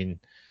him. I mean,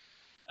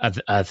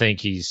 I think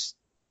he's.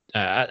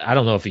 I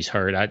don't know if he's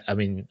hurt. I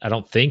mean, I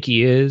don't think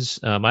he is.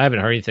 I haven't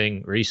heard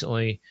anything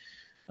recently.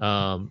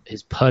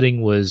 His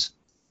putting was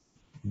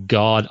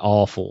god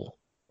awful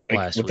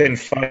last within week.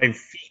 5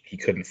 feet, he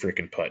couldn't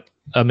freaking putt.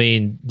 I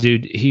mean,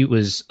 dude, he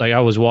was like,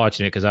 I was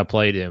watching it because I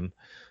played him,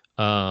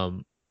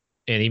 and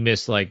he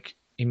missed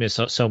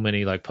so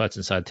many like putts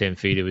inside 10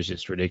 feet. It was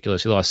just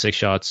ridiculous. He lost 6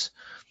 shots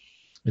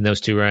in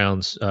those 2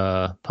 rounds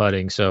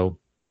putting. So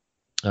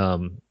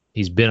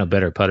he's been a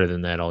better putter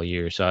than that all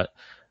year. So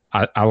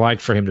I like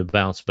for him to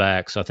bounce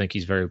back. So I think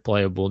he's very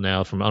playable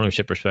now from an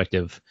ownership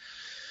perspective.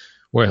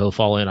 Where he'll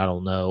fall in, I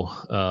don't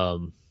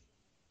know.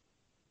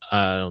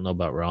 I don't know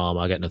about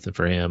Rahm. I got nothing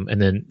for him. And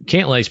then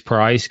Cantlay's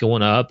price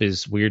going up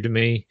is weird to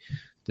me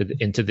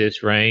into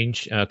this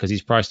range because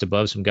he's priced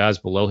above some guys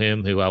below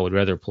him who I would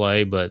rather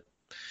play. But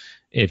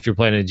if you're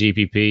playing a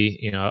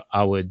GPP,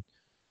 I wouldn't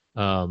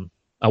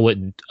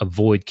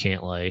avoid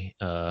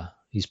Cantlay.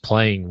 He's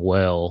playing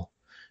well,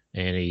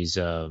 and he's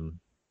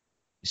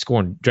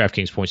scoring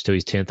DraftKings points too.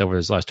 He's 10th over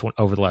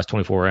the last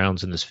 24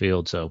 rounds in this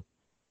field. So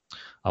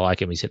I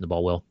like him. He's hitting the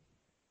ball well.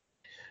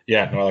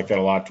 Yeah, no, I like that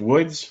a lot.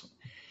 Woods,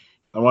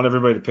 I want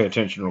everybody to pay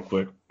attention real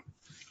quick.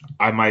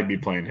 I might be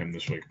playing him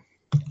this week.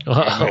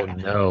 Oh,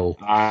 no.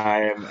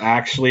 I am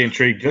actually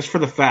intrigued just for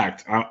the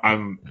fact.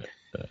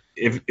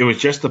 If it was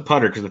just the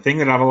putter, because the thing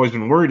that I've always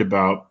been worried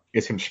about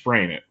is him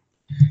spraying it.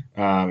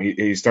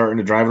 He's starting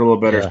to drive it a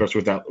little better,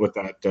 especially with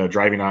that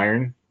driving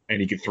iron, and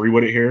he could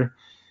 3-wood it here.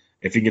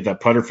 If he can get that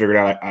putter figured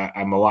out,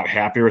 I'm a lot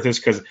happier with this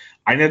because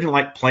I didn't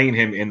like playing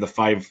him in the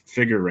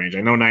 5-figure range.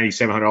 I know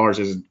 $9,700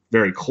 is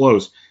very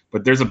close,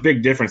 but there's a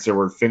big difference there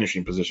where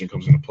finishing position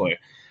comes into play.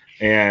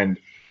 And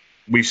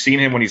we've seen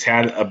him when he's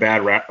had a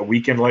bad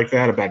weekend like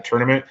that, a bad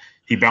tournament,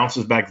 he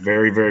bounces back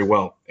very, very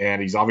well.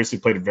 And he's obviously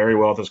played very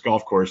well at this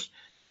golf course.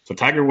 So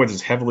Tiger Woods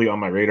is heavily on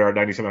my radar,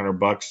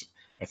 $9,700,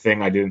 a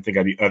thing I didn't think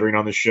I'd be uttering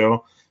on this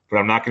show. But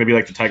I'm not going to be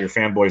like the Tiger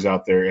fanboys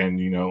out there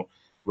and,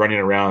 running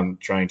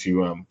around trying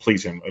to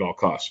please him at all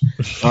costs.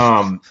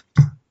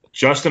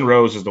 Justin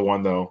Rose is the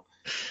one, though.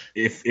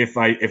 If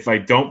I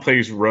don't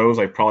play Rose,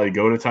 I probably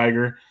go to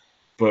Tiger.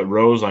 But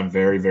Rose, I'm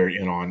very, very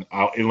in on.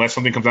 Unless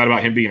something comes out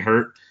about him being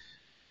hurt,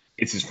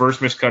 it's his first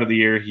miscut of the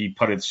year. He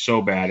putted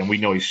so bad, and we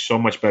know he's so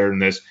much better than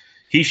this.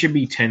 He should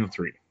be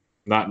 10-3,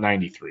 not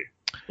 93.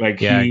 I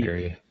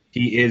agree.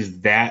 He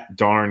is that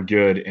darn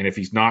good, and if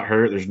he's not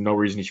hurt, there's no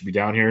reason he should be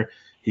down here.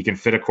 He can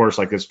fit a course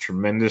like this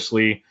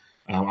tremendously.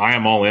 I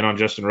am all in on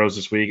Justin Rose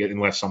this week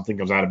unless something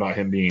comes out about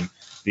him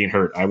being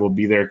hurt. I will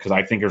be there because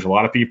I think there's a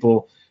lot of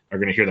people are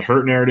going to hear the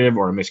hurt narrative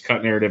or a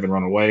miscut narrative and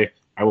run away.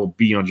 I will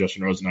be on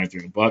Justin Rose at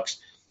 $9,300.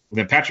 And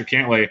then Patrick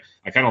Cantlay,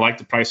 I kind of like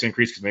the price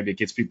increase because maybe it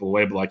gets people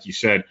away. But like you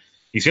said,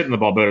 he's hitting the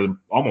ball better than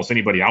almost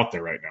anybody out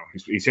there right now.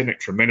 He's hitting it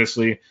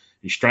tremendously.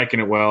 He's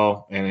striking it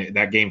well, and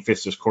that game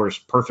fits this course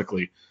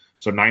perfectly.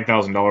 So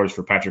 $9,000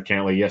 for Patrick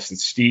Cantlay. Yes,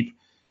 it's steep,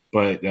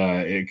 but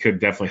it could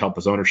definitely help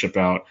his ownership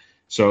out.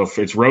 So if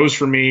it's Rose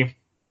for me,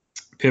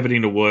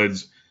 pivoting to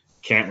Woods,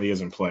 Cantlay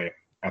is in play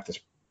at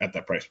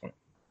that price point.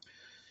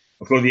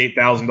 Let's go to the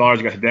 $8,000.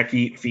 You got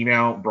Hideki,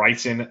 Finau,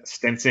 Bryson,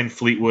 Stenson,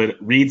 Fleetwood,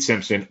 Reed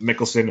Simpson,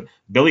 Mickelson,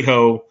 Billy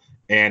Ho,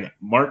 and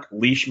Mark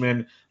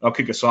Leishman. I'll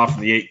kick us off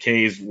in the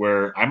 8Ks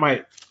where I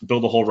might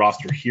build a whole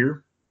roster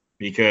here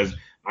because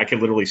I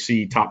can literally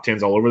see top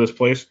 10s all over this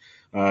place.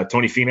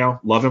 Tony Finau,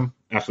 love him.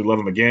 Absolutely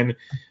love him again.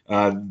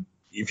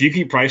 If you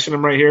keep pricing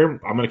him right here,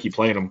 I'm going to keep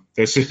playing him.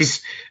 This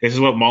is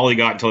what Molly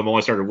got until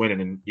Molly started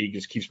winning, and he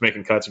just keeps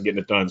making cuts and getting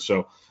it done.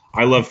 So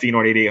I love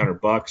Finau at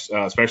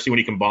 $8,800, especially when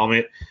he can bomb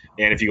it.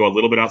 And if you go a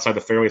little bit outside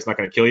the fairway, it's not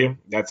going to kill you.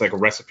 That's like a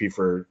recipe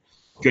for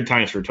good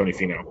times for Tony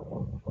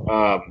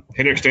Finau.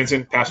 Henrik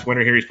Stenson, past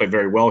winner here. He's played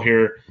very well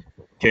here.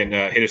 Can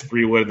hit his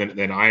 3-wood and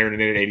then iron it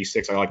in at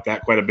 86. I like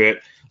that quite a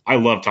bit. I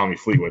love Tommy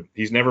Fleetwood.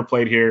 He's never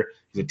played here.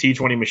 He's a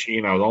T20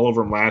 machine. I was all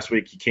over him last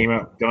week. He came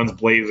out guns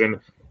blazing.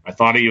 I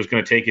thought he was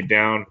going to take it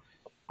down.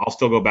 I'll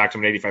still go back to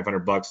him at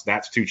 $8,500.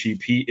 That's too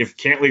cheap. If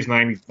Cantlay's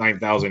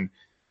 $99,000,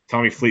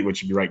 Tommy Fleetwood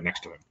should be right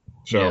next to him.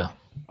 So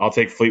I'll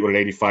take Fleetwood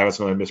at $85. That's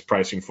another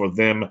mispricing for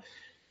them.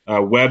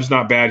 Webb's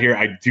not bad here.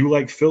 I do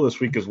like Phil this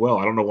week as well.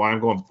 I don't know why I'm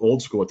going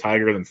old school with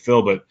Tiger than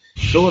Phil, but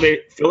Phil at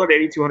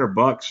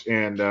 $8,200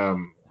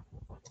 and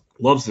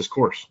loves this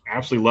course.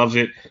 Absolutely loves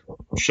it.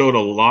 Showed a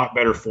lot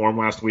better form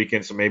last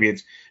weekend, so maybe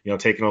it's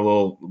taking a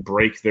little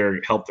break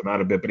there helped him out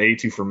a bit. But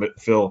 82 for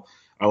Phil,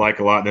 I like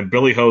a lot. And then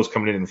Billy Ho's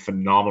coming in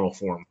phenomenal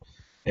form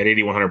at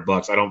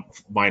 $8,100. I don't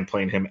mind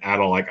playing him at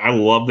all. Like I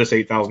love this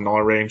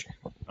 $8,000 range.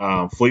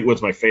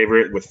 Fleetwood's my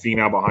favorite with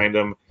Finau behind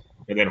him,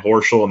 and then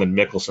Horschel and then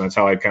Mickelson. That's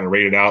how I kind of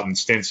rate it out. And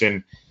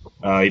Stinson,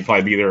 he'd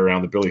probably be there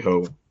around the Billy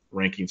Ho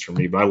rankings for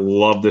me. But I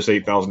love this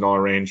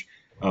 $8,000 range.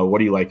 What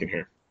do you like in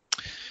here?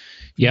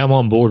 Yeah, I'm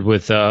on board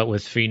with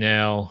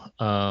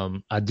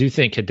Finau. I do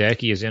think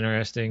Hideki is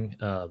interesting.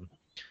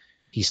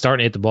 he's starting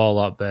to hit the ball a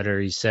lot better.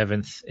 He's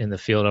 7th in the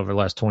field over the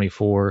last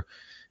 24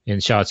 in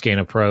shots gained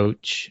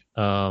approach.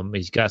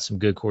 He's got some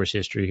good course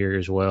history here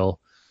as well,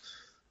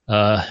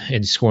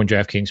 and scoring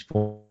DraftKings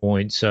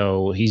points.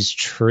 So he's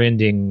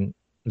trending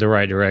the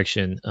right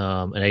direction.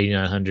 At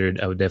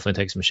 8,900, I would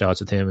definitely take some shots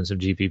with him and some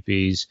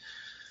GPPs.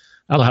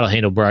 I don't know how to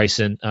handle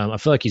Bryson. I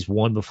feel like he's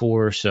won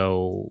before,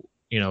 so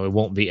it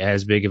won't be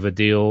as big of a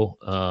deal.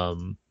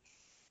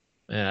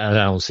 I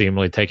don't see him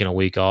really taking a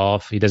week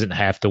off. He doesn't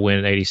have to win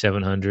at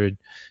 8,700.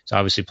 He's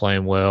obviously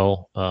playing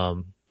well.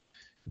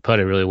 He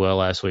putted really well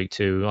last week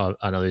too.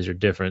 I know these are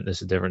different.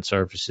 This is different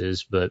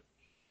surfaces, but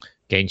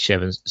gained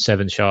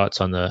seven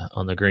shots on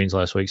the greens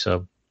last week.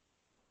 So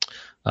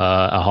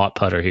a hot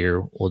putter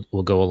here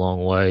will go a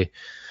long way.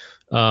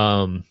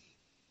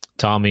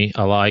 Tommy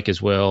I like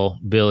as well.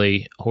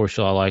 Billy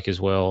Horschel I like as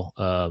well.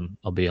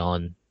 I'll be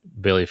on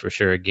Billy for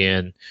sure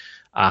again.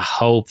 I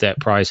hope that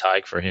price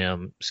hike for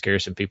him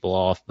scares some people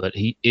off, but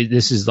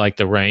this is like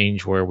the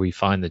range where we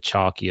find the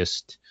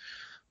chalkiest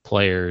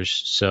players.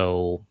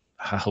 So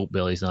I hope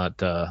Billy's not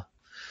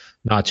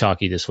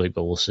chalky this week,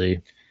 but we'll see.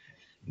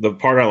 The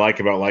part I like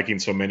about liking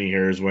so many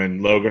here is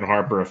when Logan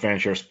Harper of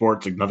Fanshare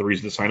Sports, another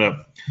reason to sign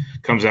up,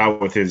 comes out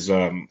with his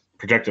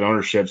projected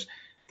ownerships.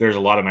 There's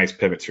a lot of nice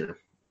pivots here.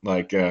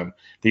 Like the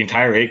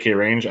entire 8K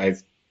range, I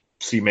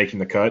see making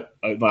the cut.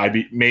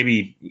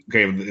 Maybe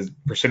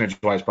percentage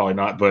wise, probably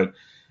not, but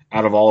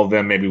out of all of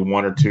them, maybe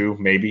one or two,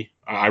 maybe.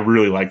 I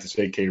really like this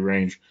 8K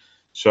range.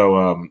 So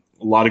a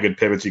lot of good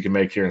pivots you can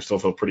make here and still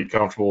feel pretty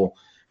comfortable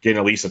getting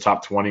at least a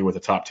top 20 with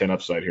a top 10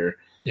 upside here.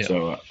 Yeah.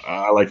 So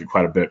I like it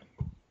quite a bit.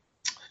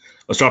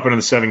 Let's drop into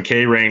the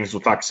 7K range.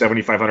 We'll talk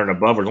 7,500 and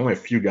above. There's only a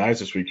few guys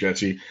this week,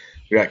 Jesse.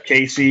 We got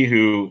Casey,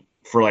 who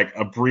for like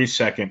a brief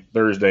second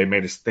Thursday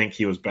made us think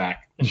he was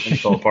back and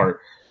fell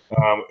apart.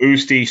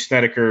 Usti,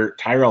 Snedeker,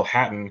 Tyrell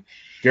Hatton,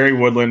 Gary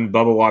Woodland,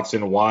 Bubba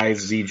Watson,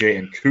 Wise, ZJ,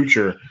 and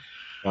Kuchar.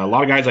 A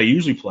lot of guys I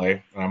usually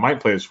play, and I might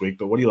play this week,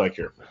 but what do you like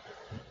here?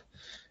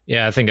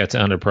 Yeah, I think that's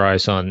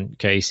underpriced on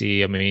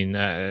Casey. I mean,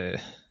 I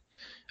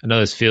know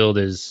this field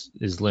is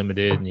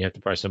limited, and you have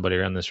to price somebody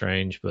around this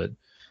range, but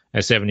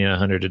at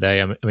 $7,900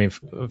 today, I mean,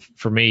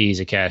 for me, he's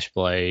a cash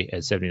play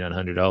at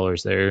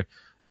 $7,900 there.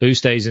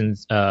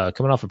 Usta's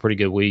coming off a pretty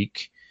good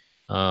week.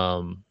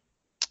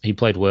 He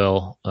played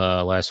well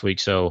last week,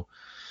 so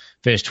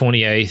finished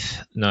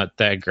 28th. Not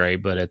that great,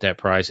 but at that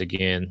price,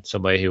 again,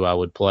 somebody who I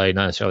would play,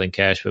 not necessarily in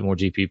cash, but more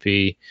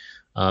GPP.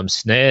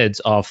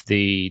 Sneds off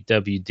the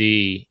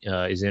WD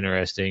is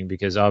interesting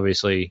because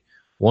obviously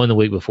won the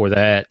week before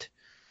that.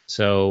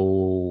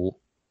 So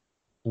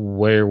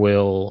where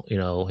will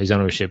his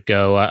ownership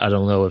go? I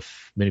don't know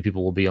if many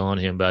people will be on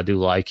him, but I do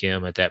like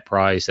him at that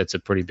price. That's a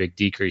pretty big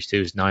decrease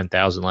too. It's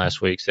 9,000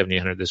 last week,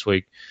 7,800 this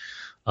week.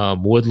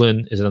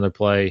 Woodland is another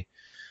play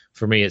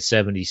for me at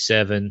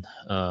 77.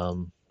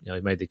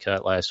 He made the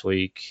cut last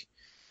week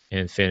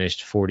and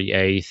finished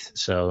 48th,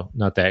 so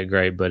not that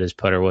great, but his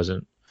putter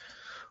wasn't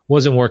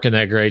working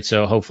that great,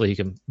 so hopefully he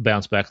can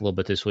bounce back a little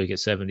bit this week at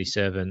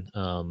 77.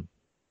 And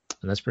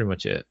that's pretty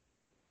much it.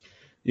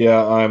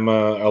 Yeah, I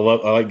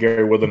like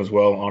Gary Woodland as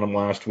well. On him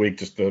last week,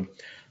 just the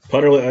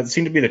putter. It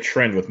seemed to be the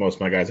trend with most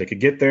of my guys. They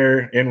could get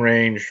there in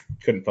range,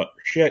 couldn't putt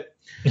for shit.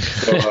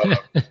 So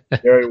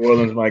Gary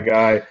Woodland's my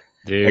guy.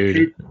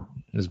 Dude,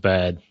 it's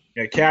bad.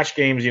 Yeah, cash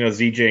games,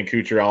 ZJ and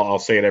Kuchar, I'll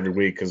say it every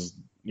week because,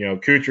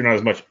 Kuchar not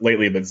as much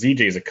lately, but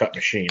ZJ is a cut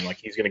machine. Like,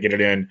 he's going to get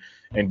it in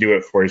and do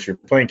it for you. So if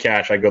you're playing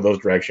cash, I go those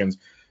directions.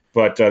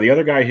 But the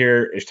other guy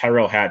here is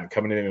Tyrell Hatton,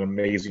 coming in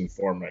amazing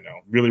form right now.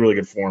 Really, really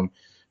good form.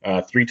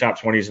 3 top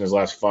 20s in his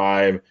last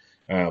 5.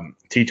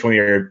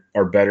 T20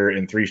 are better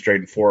in 3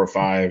 straight and 4 or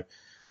 5.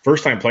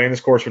 First time playing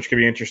this course, which could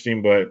be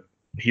interesting, but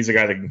he's a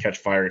guy that can catch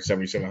fire at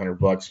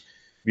 $7,700.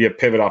 Be a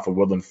pivot off of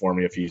Woodland for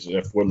me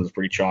if Woodland's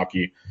pretty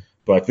chalky.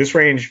 But this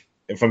range,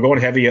 if I'm going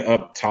heavy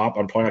up top,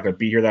 I'm probably not going to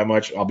be here that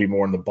much. I'll be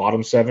more in the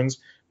bottom 7s,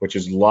 which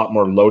is a lot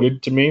more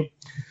loaded to me.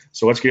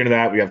 So let's get into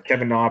that. We have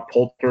Kevin Na,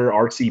 Poulter,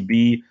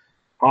 RCB,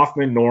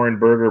 Hoffman, Noren,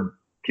 Berger,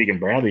 Keegan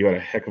Bradley, who had a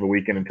heck of a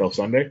weekend until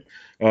Sunday.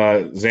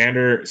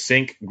 Xander,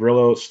 Sink,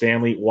 Grillo,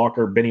 Stanley,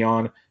 Walker,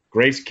 Binion,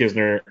 Grace,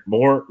 Kisner,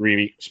 Moore,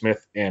 Reeve,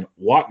 Smith, and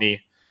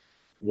Watney.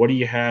 What do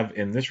you have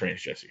in this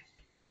range, Jesse?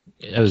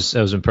 It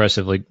was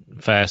impressively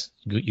fast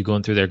you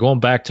going through there. Going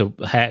back to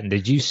Hatton,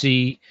 did you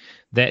see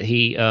that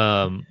he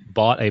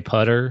bought a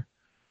putter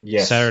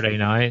Saturday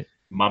night?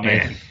 My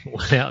man.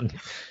 Went out and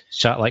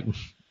shot like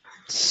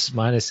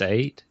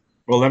 -8.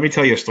 Well, let me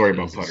tell you a story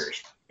about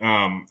putters.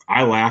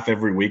 I laugh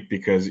every week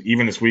because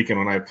even this weekend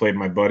when I played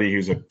my buddy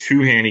who's a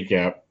 2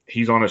 handicap,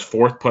 he's on his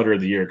 4th putter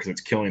of the year because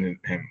it's killing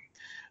him.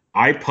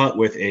 I putt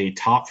with a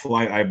top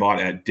flight I bought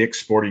at Dick's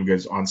Sporting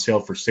Goods on sale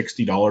for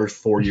 $60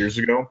 4 years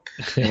ago,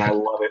 and I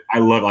love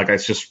it. Like,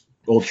 it's just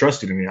old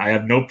trusty to me. I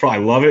have no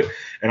problem. I love it,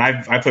 and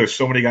I play with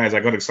so many guys.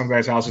 I go to some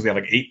guys' houses, they have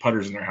like 8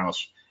 putters in their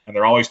house, and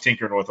they're always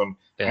tinkering with them.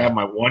 Yeah. I have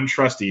my one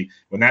trusty.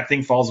 When that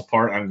thing falls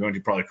apart, I'm going to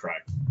probably cry.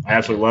 I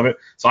absolutely love it.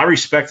 So I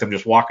respect them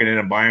just walking in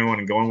and buying one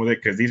and going with it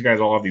because these guys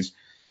all have these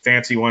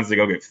fancy ones. They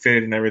go get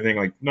fitted and everything.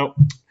 Like, nope.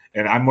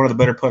 And I'm one of the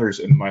better putters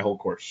in my whole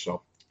course.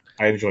 So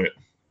I enjoy it.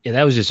 Yeah,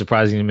 that was just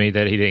surprising to me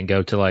that he didn't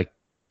go to, like,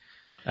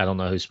 I don't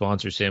know who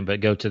sponsors him, but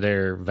go to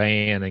their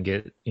van and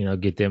get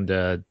them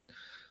to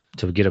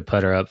get a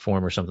putter up for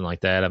him or something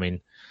like that. I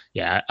mean,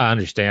 yeah, I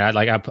understand.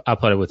 I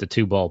putted with the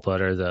 2-ball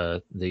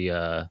putter,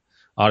 the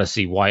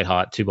Odyssey White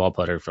Hot 2-ball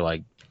putter for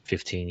like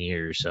 15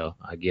 years, so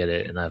I get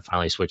it. And I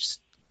finally switched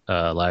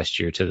last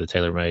year to the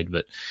TaylorMade.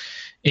 But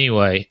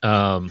anyway,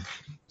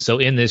 so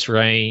in this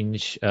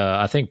range,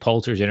 I think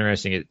Poulter's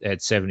interesting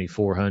at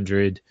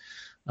 7,400.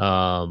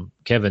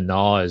 Kevin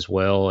Na as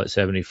well at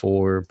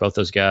 74. Both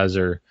those guys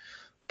are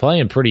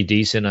playing pretty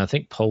decent. I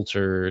think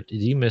Poulter,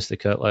 did he miss the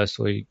cut last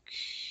week?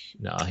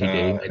 No, he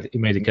did. He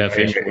made the cut.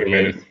 Finish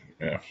 48.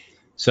 Yeah.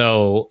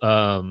 So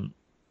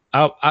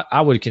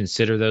I would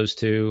consider those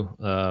two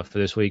for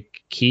this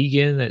week.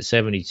 Keegan at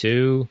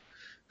 72.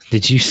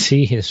 Did you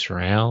see his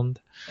round?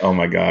 Oh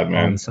my God,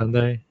 man! On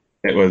Sunday,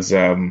 it was.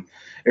 It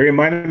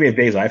reminded me of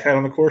days I've had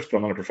on the course, but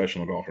I'm not a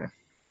professional golfer.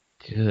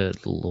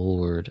 Good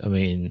Lord! I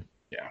mean,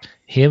 yeah,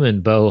 him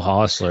and Bo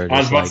Hostler. I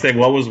was about to say,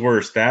 what was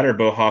worse, that or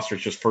Bo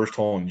Hostler's just first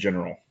hole in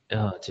general?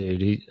 Oh,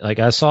 dude,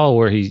 I saw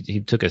where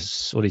he took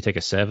what did he take,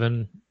 a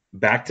 7?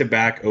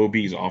 Back-to-back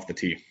OBs off the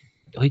tee.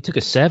 Oh, he took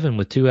a 7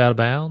 with 2 out of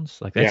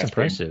bounds. Like, that's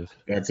impressive.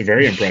 That's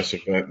very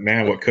impressive. But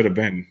man, what could have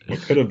been?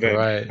 What could have been?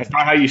 Right. That's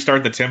not how you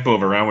start the tempo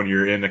of a round when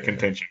you're in the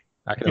contention.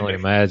 I can only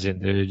imagine,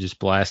 dude. Just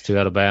blast 2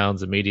 out of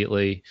bounds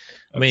immediately.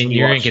 I mean,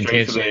 you're in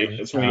contention.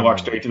 That's when you walk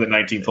straight to the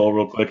 19th hole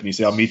real quick and you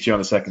say, "I'll meet you on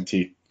the second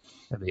tee."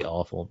 That'd be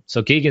awful.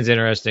 So Keegan's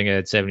interesting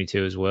at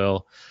 72 as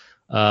well.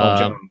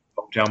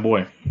 Hometown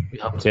boy.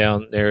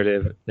 Hometown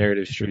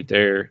narrative street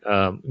there.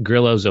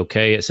 Grillo's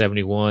okay at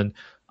 71.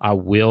 I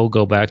will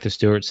go back to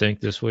Stuart Sink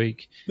this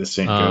week. The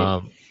Sink.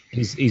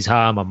 He's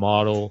high on my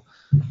model.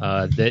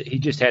 That he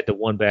just had the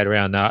one bad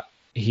round.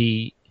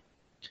 He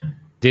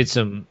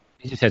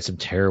just had some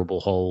terrible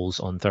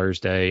holes on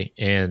Thursday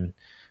and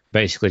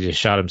basically just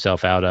shot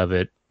himself out of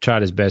it.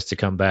 Tried his best to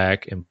come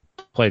back and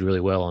played really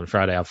well on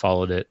Friday. I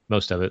followed it,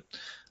 most of it.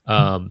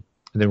 And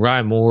then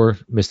Ryan Moore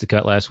missed the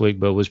cut last week,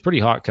 but was pretty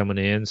hot coming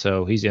in,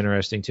 so he's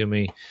interesting to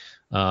me.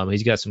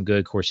 He's got some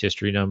good course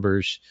history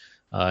numbers,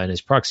 and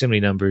his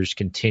proximity numbers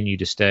continue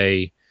to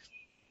stay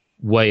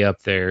way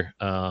up there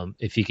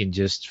if he can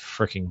just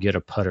freaking get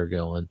a putter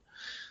going.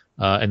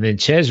 And then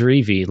Ches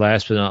Reavie,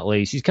 last but not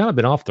least, he's kind of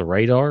been off the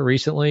radar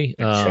recently.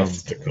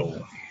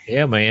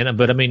 Yeah, man.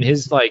 But I mean,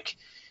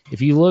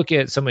 if you look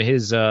at some of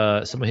his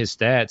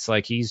stats,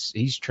 like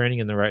he's trending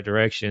in the right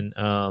direction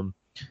and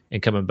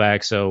coming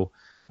back. So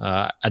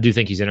I do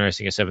think he's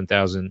interesting at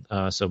 7,000.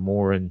 So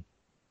Moore and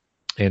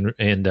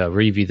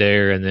Reavie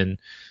there, and then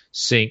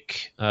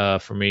Sink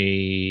for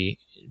me.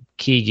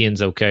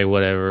 Keegan's okay,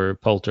 whatever.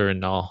 Poulter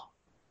and all.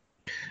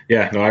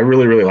 Yeah, no, I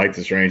really, really like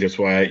this range. That's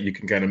why you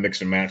can kind of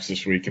mix and match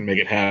this week and make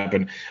it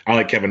happen. I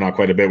like Kevin Na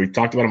quite a bit. We've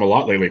talked about him a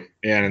lot lately,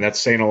 and that's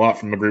saying a lot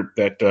from a group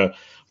that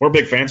we're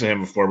big fans of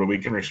him before, but we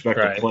can respect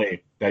the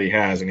play that he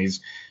has, and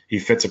he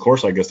fits a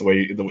course like this, the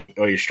way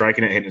he's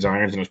striking it, hitting his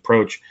irons and his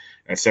approach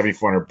at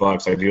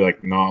 $7,400. I do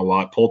like Na a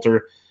lot.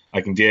 Poulter,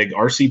 I can dig.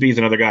 RCB is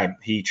another guy.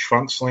 He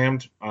trunk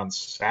slammed on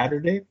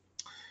Saturday.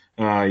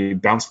 He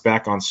bounced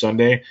back on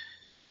Sunday.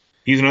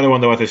 He's another one,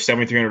 though, at the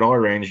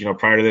 $7,300 range. You know,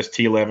 prior to this,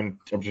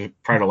 T11,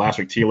 prior to last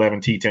week, T11,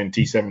 T10,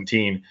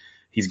 T17.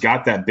 He's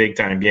got that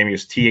big-time game. He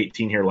was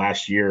T18 here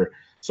last year.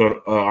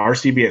 So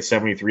RCB at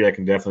 73, I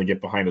can definitely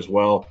get behind as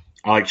well.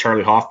 I like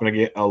Charlie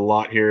Hoffman a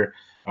lot here.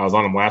 I was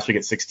on him last week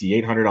at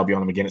 6,800. I'll be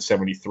on him again at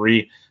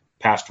 73,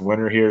 past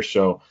winner here.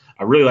 So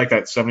I really like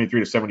that 73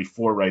 to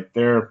 74 right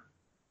there.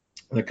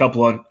 And a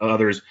couple of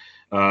others.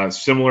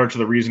 Similar to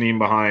the reasoning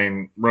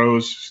behind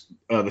Rose,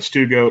 the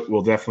Stu Goat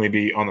will definitely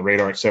be on the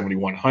radar at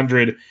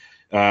 7,100.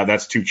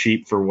 That's too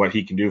cheap for what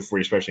he can do for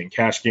you, especially in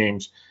cash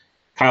games.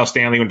 Kyle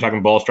Stanley, when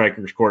talking ball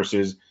strikers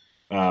courses,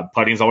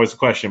 putting is always a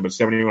question, but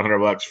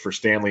 $7,100 for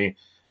Stanley,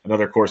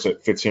 another course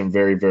that fits him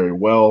very, very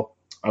well.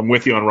 I'm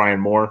with you on Ryan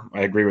Moore.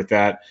 I agree with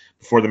that.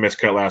 Before the missed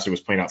cut last week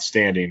was playing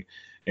outstanding,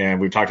 and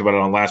we talked about it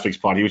on last week's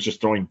pod. He was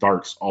just throwing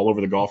darts all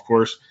over the golf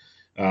course.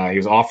 He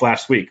was off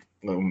last week.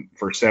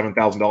 For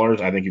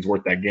 $7,000, I think he's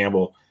worth that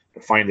gamble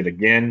to find it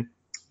again.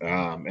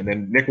 And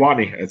then Nick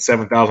Watney at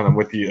 $7,000, I'm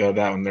with you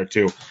that one there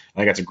too. I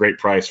think that's a great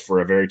price for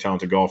a very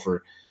talented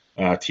golfer.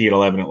 T at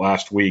 11 at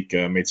last week,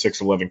 made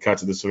 6-11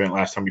 cuts at this event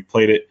last time he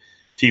played it.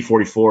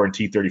 T44 and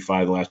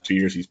T35 the last 2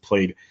 years he's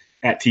played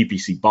at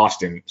TPC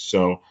Boston.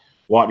 So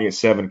Watney at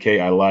 7K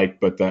I like,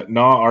 but the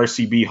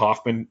RCB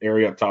Hoffman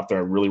area up top there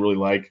I really, really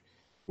like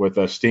with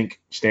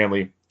Stink,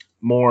 Stanley,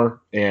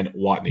 Moore, and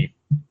Watney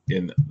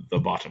in the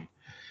bottom.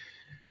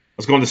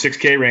 Let's go in the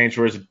 6K range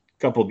where there's a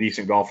couple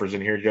decent golfers in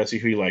here. Jesse,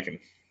 who you liking?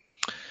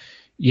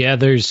 Yeah,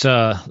 there's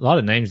a lot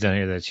of names down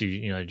here that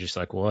you just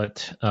like,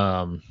 what?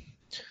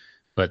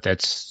 But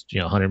that's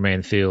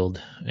 100-man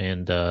field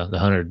and the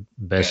 100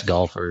 best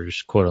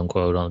golfers, quote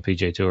unquote, on the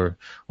PGA Tour.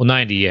 Well,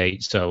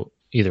 98. So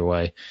either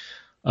way,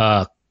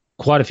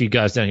 quite a few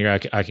guys down here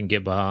I can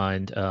get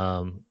behind.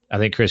 I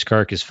think Chris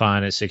Kirk is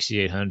fine at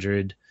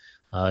 6,800.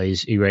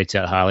 He rates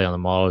out highly on the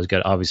model. He's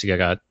obviously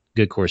got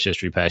good course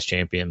history, past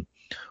champion.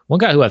 One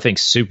guy who I think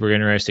is super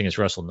interesting is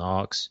Russell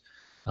Knox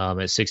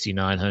at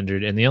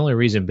 6,900, and the only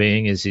reason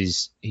being is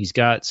he's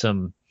got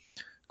some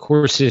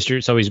course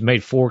history. So he's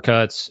made 4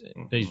 cuts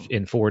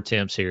in 4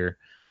 attempts here,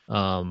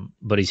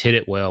 but he's hit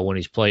it well when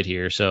he's played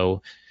here.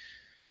 So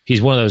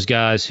he's one of those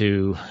guys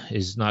who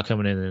is not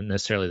coming in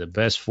necessarily the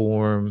best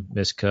form,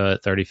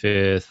 miscut,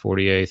 35th,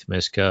 48th,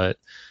 miscut.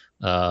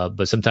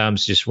 But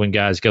sometimes just when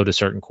guys go to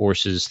certain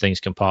courses,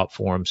 things can pop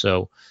for him.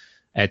 So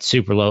at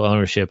super low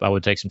ownership, I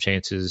would take some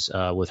chances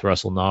with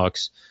Russell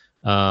Knox.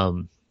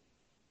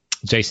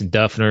 Jason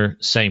Duffner,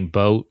 same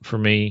boat for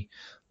me.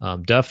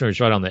 Duffner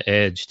is right on the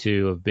edge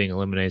too of being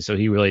eliminated, so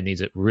he really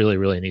needs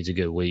a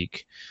good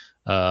week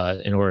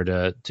in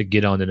order to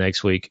get on to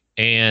next week.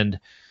 And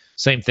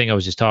same thing I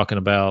was just talking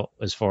about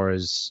as far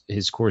as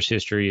his course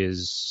history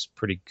is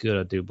pretty good,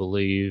 I do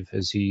believe.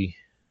 Has he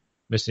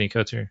missed any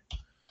cuts here?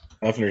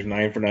 Duffner's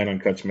 9 for 9 on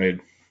cuts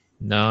made.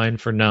 9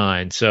 for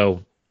 9.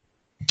 So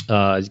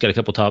he's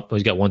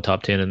got one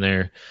top 10 in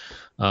there.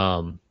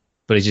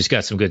 But he's just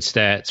got some good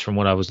stats from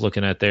what I was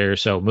looking at there.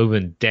 So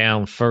moving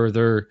down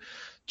further,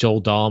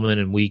 Joel Dahlman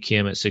and Wee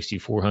Kim at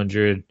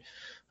 6,400.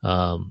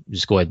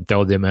 Just go ahead and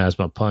throw them as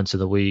my punts of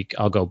the week.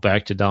 I'll go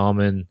back to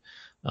Dahlman.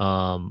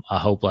 I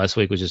hope last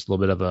week was just a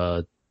little bit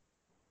of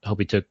I hope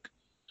he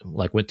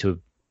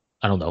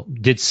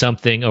did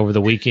something over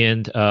the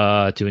weekend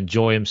to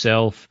enjoy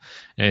himself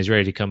and is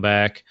ready to come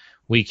back.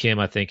 Wee Kim,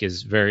 I think,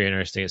 is very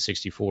interesting at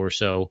 64.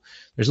 So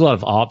there's a lot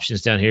of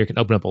options down here. It can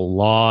open up a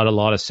lot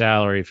of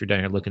salary if you're down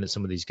here looking at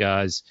some of these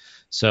guys.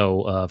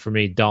 So for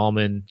me,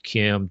 Dahlman,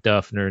 Kim,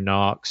 Duffner,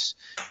 Knox,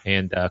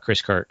 and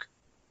Chris Kirk.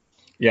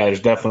 Yeah,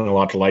 there's definitely a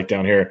lot to like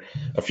down here.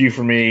 A few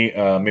for me,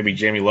 maybe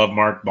Jamie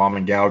Lovemark, bomb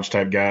and gouge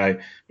type guy.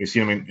 We've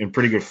seen him in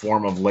pretty good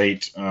form of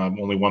late.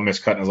 Only 1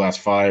 missed cut in his last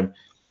 5,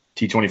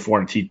 T24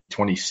 and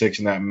T26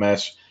 in that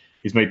mess.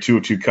 He's made 2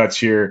 of 2 cuts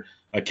here.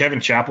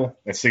 Kevin Chappell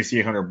at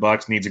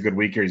 $6,800 needs a good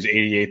week here. He's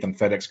 88th on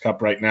FedEx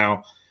Cup right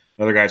now.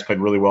 Another guy's played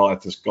really well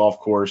at this golf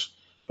course.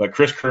 But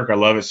Chris Kirk, I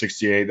love at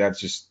 68. That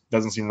just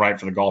doesn't seem right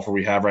for the golfer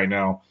we have right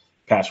now.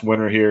 Past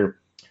winner here.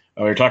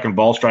 We're talking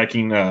ball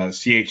striking,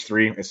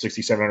 CH3 at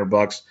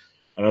 $6,700.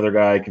 Another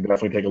guy you can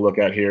definitely take a look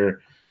at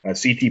here.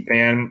 CT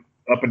Pan,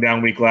 up and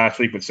down week last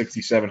week with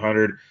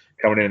 6,700,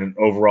 coming in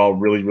overall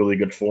really, really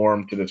good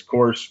form to this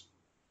course.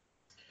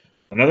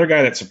 Another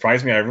guy that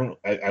surprised me,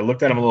 I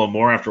looked at him a little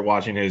more after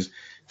watching his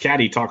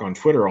caddy talk on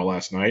Twitter all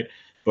last night,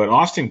 but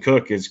Austin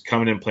Cook is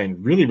coming in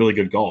playing really, really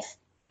good golf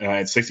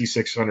at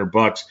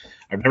 $6,600.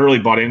 I've never really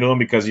bought into him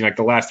because, like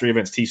the last 3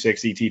 events,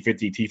 T60,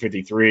 T50,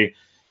 T53,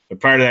 but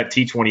prior to that,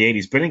 T28,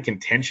 he's been in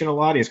contention a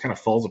lot. He just kind of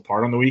falls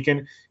apart on the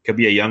weekend. Could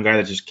be a young guy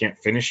that just can't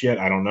finish yet.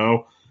 I don't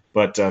know,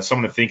 but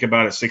someone to think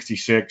about at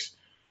 66.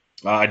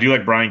 I do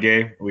like Brian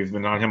Gay. We've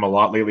been on him a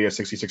lot lately at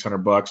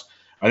 $6,600.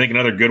 I think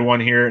another good one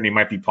here, and he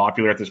might be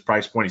popular at this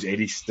price point. He's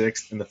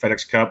 86th in the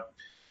FedEx Cup,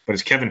 but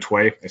it's Kevin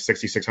Tway at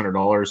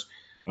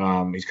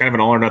 $6,600. He's kind of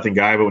an all-or-nothing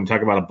guy, but when you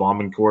talk about a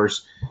bombing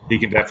course, he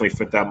can definitely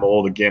fit that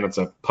mold. Again, it's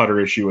a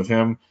putter issue with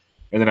him.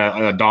 And then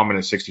a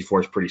dominant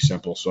 64 is pretty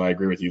simple, so I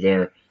agree with you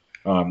there.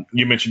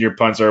 You mentioned your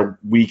punts are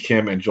Wee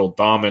Kim and Joel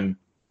Dahlman.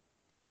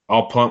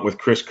 I'll punt with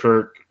Chris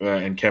Kirk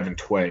and Kevin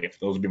Tway.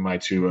 Those would be my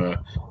two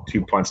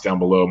punts down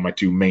below, my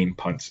 2 main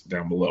punts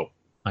down below.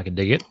 I can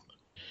dig it.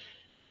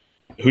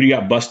 Who do you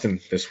got busting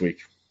this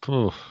week?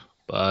 Ooh,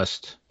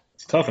 bust.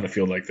 It's tough in a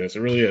field like this. It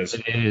really is.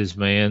 It is,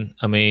 man.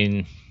 I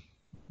mean,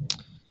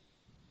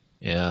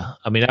 yeah.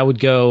 I mean, I would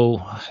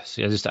go.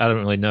 See, I don't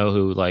really know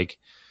who's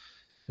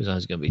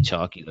going to be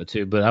chalky though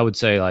too. But I would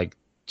say like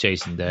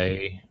Jason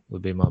Day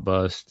would be my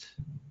bust.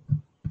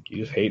 You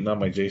just hating on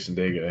my Jason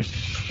Day guy.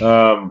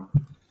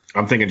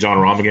 I'm thinking John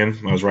Rahm again.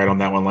 I was right on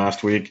that one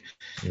last week.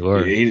 You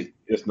were. He's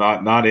just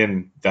not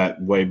in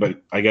that way,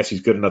 but I guess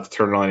he's good enough to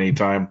turn it on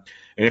anytime.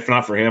 And if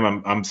not for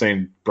him, I'm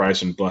saying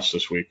Bryson bust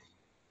this week.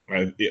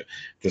 Right? Yeah,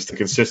 just the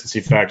consistency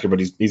factor, but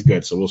he's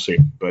good, so we'll see.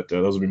 But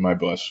those will be my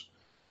busts.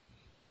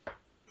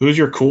 Who's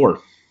your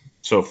core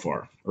so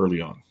far early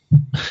on?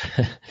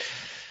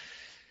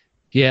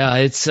 Yeah,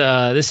 it's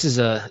I'll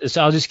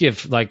just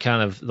give I'm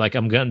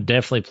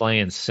definitely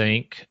playing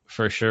Sink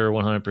for sure,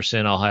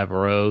 100%. I'll have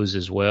Rose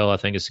as well. I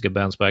think it's a good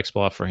bounce back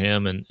spot for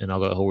him, and I'll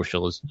go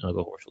Horschel. I'll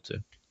go Horschel too.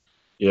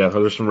 Yeah,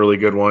 those are some really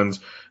good ones.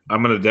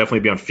 I'm going to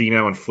definitely be on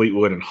Finau and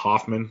Fleetwood and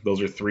Hoffman.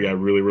 Those are 3 I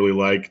really, really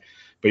like.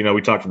 But,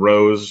 we talked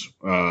Rose.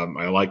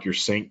 I like your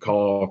Sink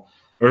call.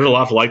 There's a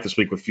lot to like this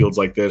week with fields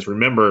like this.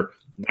 Remember,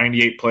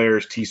 98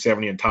 players,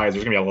 T70 and ties.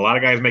 There's going to be a lot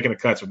of guys making the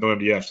cuts with no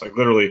MDFs. Like,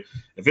 literally,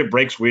 if it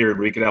breaks weird,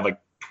 we could have,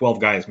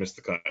 12 guys miss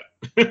the cut.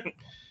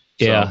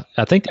 Yeah,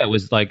 I think that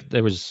was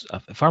there was,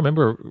 if I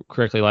remember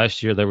correctly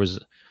last year, there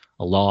was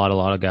a lot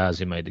of guys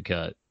who made the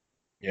cut.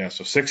 Yeah,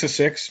 so 6 of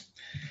 6.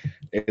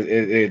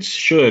 It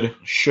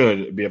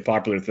should be a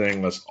popular thing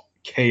unless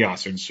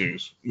chaos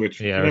ensues. Which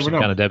or some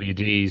kind of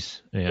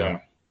WDs. Yeah.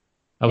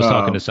 I was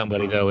talking to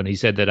somebody though, and he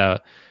said that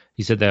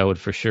I would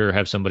for sure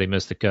have somebody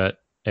miss the cut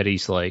at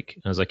East Lake.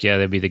 And I was like, yeah,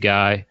 that'd be the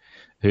guy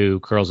who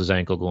curls his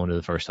ankle going to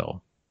the first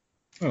hole.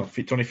 Oh,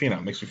 Tony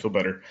Finau makes me feel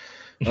better.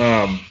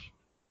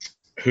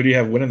 Who do you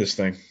have winning this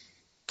thing?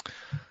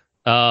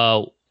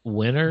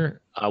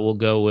 Winner, I will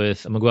go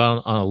with. I'm gonna go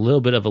out on a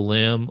little bit of a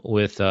limb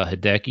with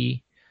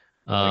Hideki.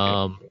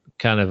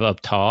 Kind of up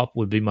top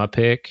would be my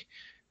pick,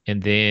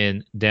 and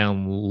then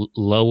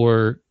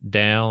lower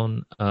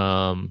down.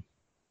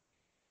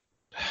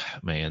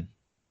 Man,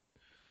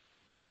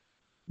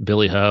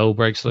 Billy Ho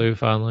breaks through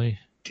finally.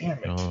 Damn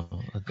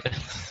it.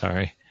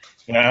 Sorry.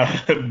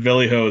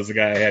 Billy Ho is the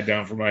guy I had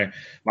down for my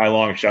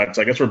long shots.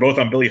 I guess we're both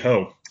on Billy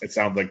Ho. It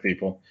sounds like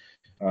people.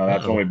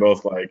 That's one we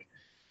both like.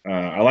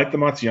 I like the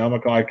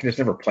Matsuyama call. I can just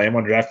never play him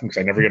on DraftKings because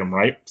I never get him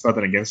right. It's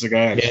nothing against the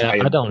guy.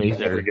 I don't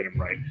either. Never get him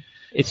right.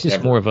 It's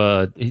just more of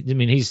a. I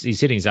mean, he's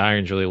hitting his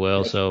irons really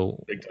well.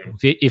 So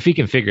if he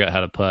can figure out how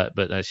to putt,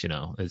 but that's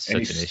it's such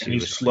an issue. And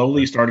he's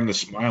slowly starting to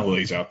smile while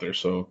he's out there,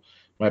 so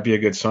might be a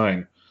good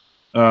sign.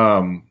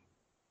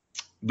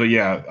 But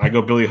yeah, I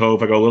go Billy Ho.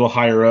 If I go a little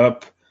higher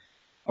up,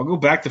 I'll go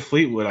back to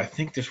Fleetwood. I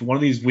think just one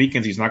of these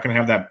weekends he's not going to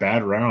have that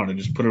bad round and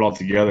just put it all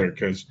together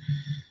because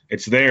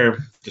it's there.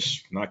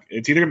 Just not.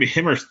 It's either going to be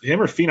him or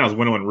Finau's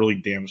winning one really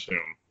damn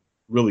soon,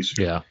 really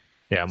soon. Yeah,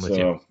 I'm with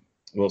you.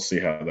 We'll see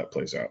how that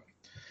plays out.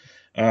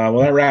 Well,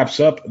 that wraps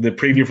up the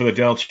preview for the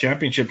Dell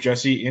Championship.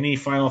 Jesse, any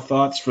final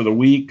thoughts for the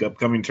week,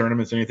 upcoming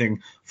tournaments,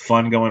 anything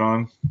fun going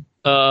on?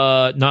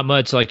 Not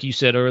much. Like you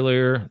said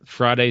earlier,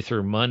 Friday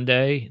through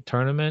Monday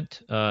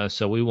tournament.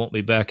 So we won't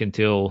be back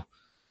until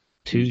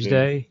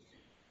Tuesday.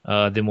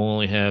 Then we'll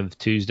only have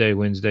Tuesday,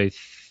 Wednesday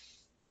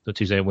for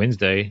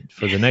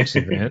the next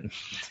event.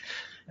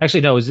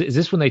 Actually, no. Is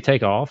this when they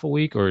take off a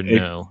week or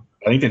no?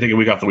 I think they take a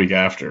week off the week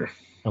after.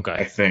 Okay.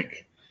 I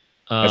think.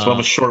 That's we'll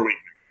have a short week.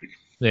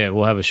 Yeah,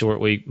 we'll have a short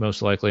week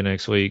most likely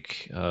next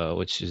week,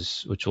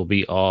 which will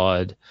be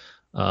odd.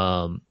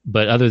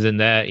 But other than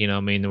that, I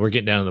mean, we're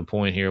getting down to the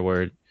point here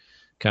where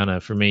kind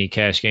of for me,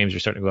 cash games are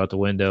starting to go out the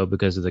window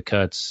because of the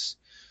cuts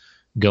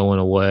going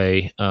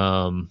away.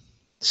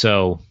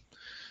 So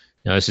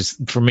it's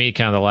just for me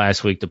kind of the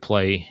last week to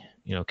play,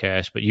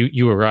 cash. But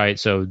you were right.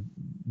 So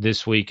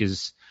this week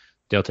is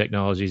Dell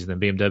Technologies,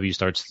 and then BMW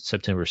starts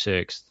September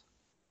 6th.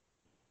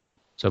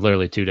 So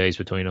literally 2 days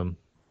between them.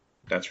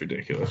 That's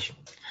ridiculous.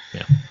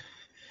 Yeah.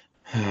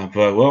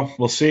 But,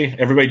 we'll see.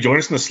 Everybody join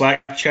us in the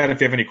Slack chat if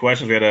you have any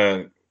questions. We had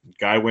a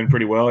guy win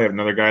pretty well. We have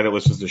another guy that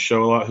listens to the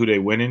show a lot, who they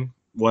won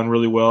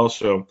really well.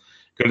 So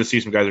good to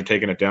see some guys are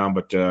taking it down.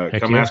 But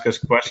come ask us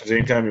questions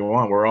anytime you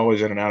want. We're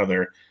always in and out of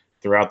there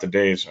throughout the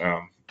days.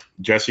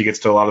 Jesse gets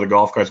to a lot of the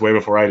golf guys way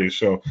before I do.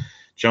 So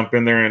jump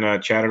in there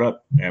and chat it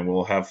up, and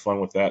we'll have fun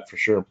with that for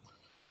sure.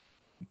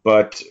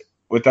 But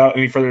without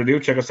any further ado,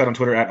 check us out on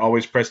Twitter at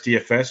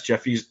AlwaysPressDFS.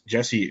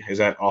 Jesse is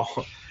at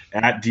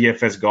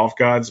DFS Golf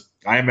Gods.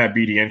 I am at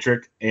BD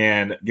Entrick,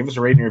 and give us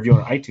a rating and review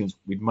on iTunes.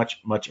 We'd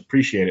much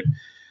appreciate it.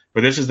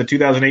 But this is the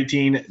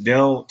 2018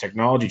 Dell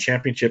Technology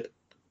Championship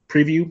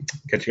preview.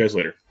 Catch you guys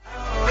later.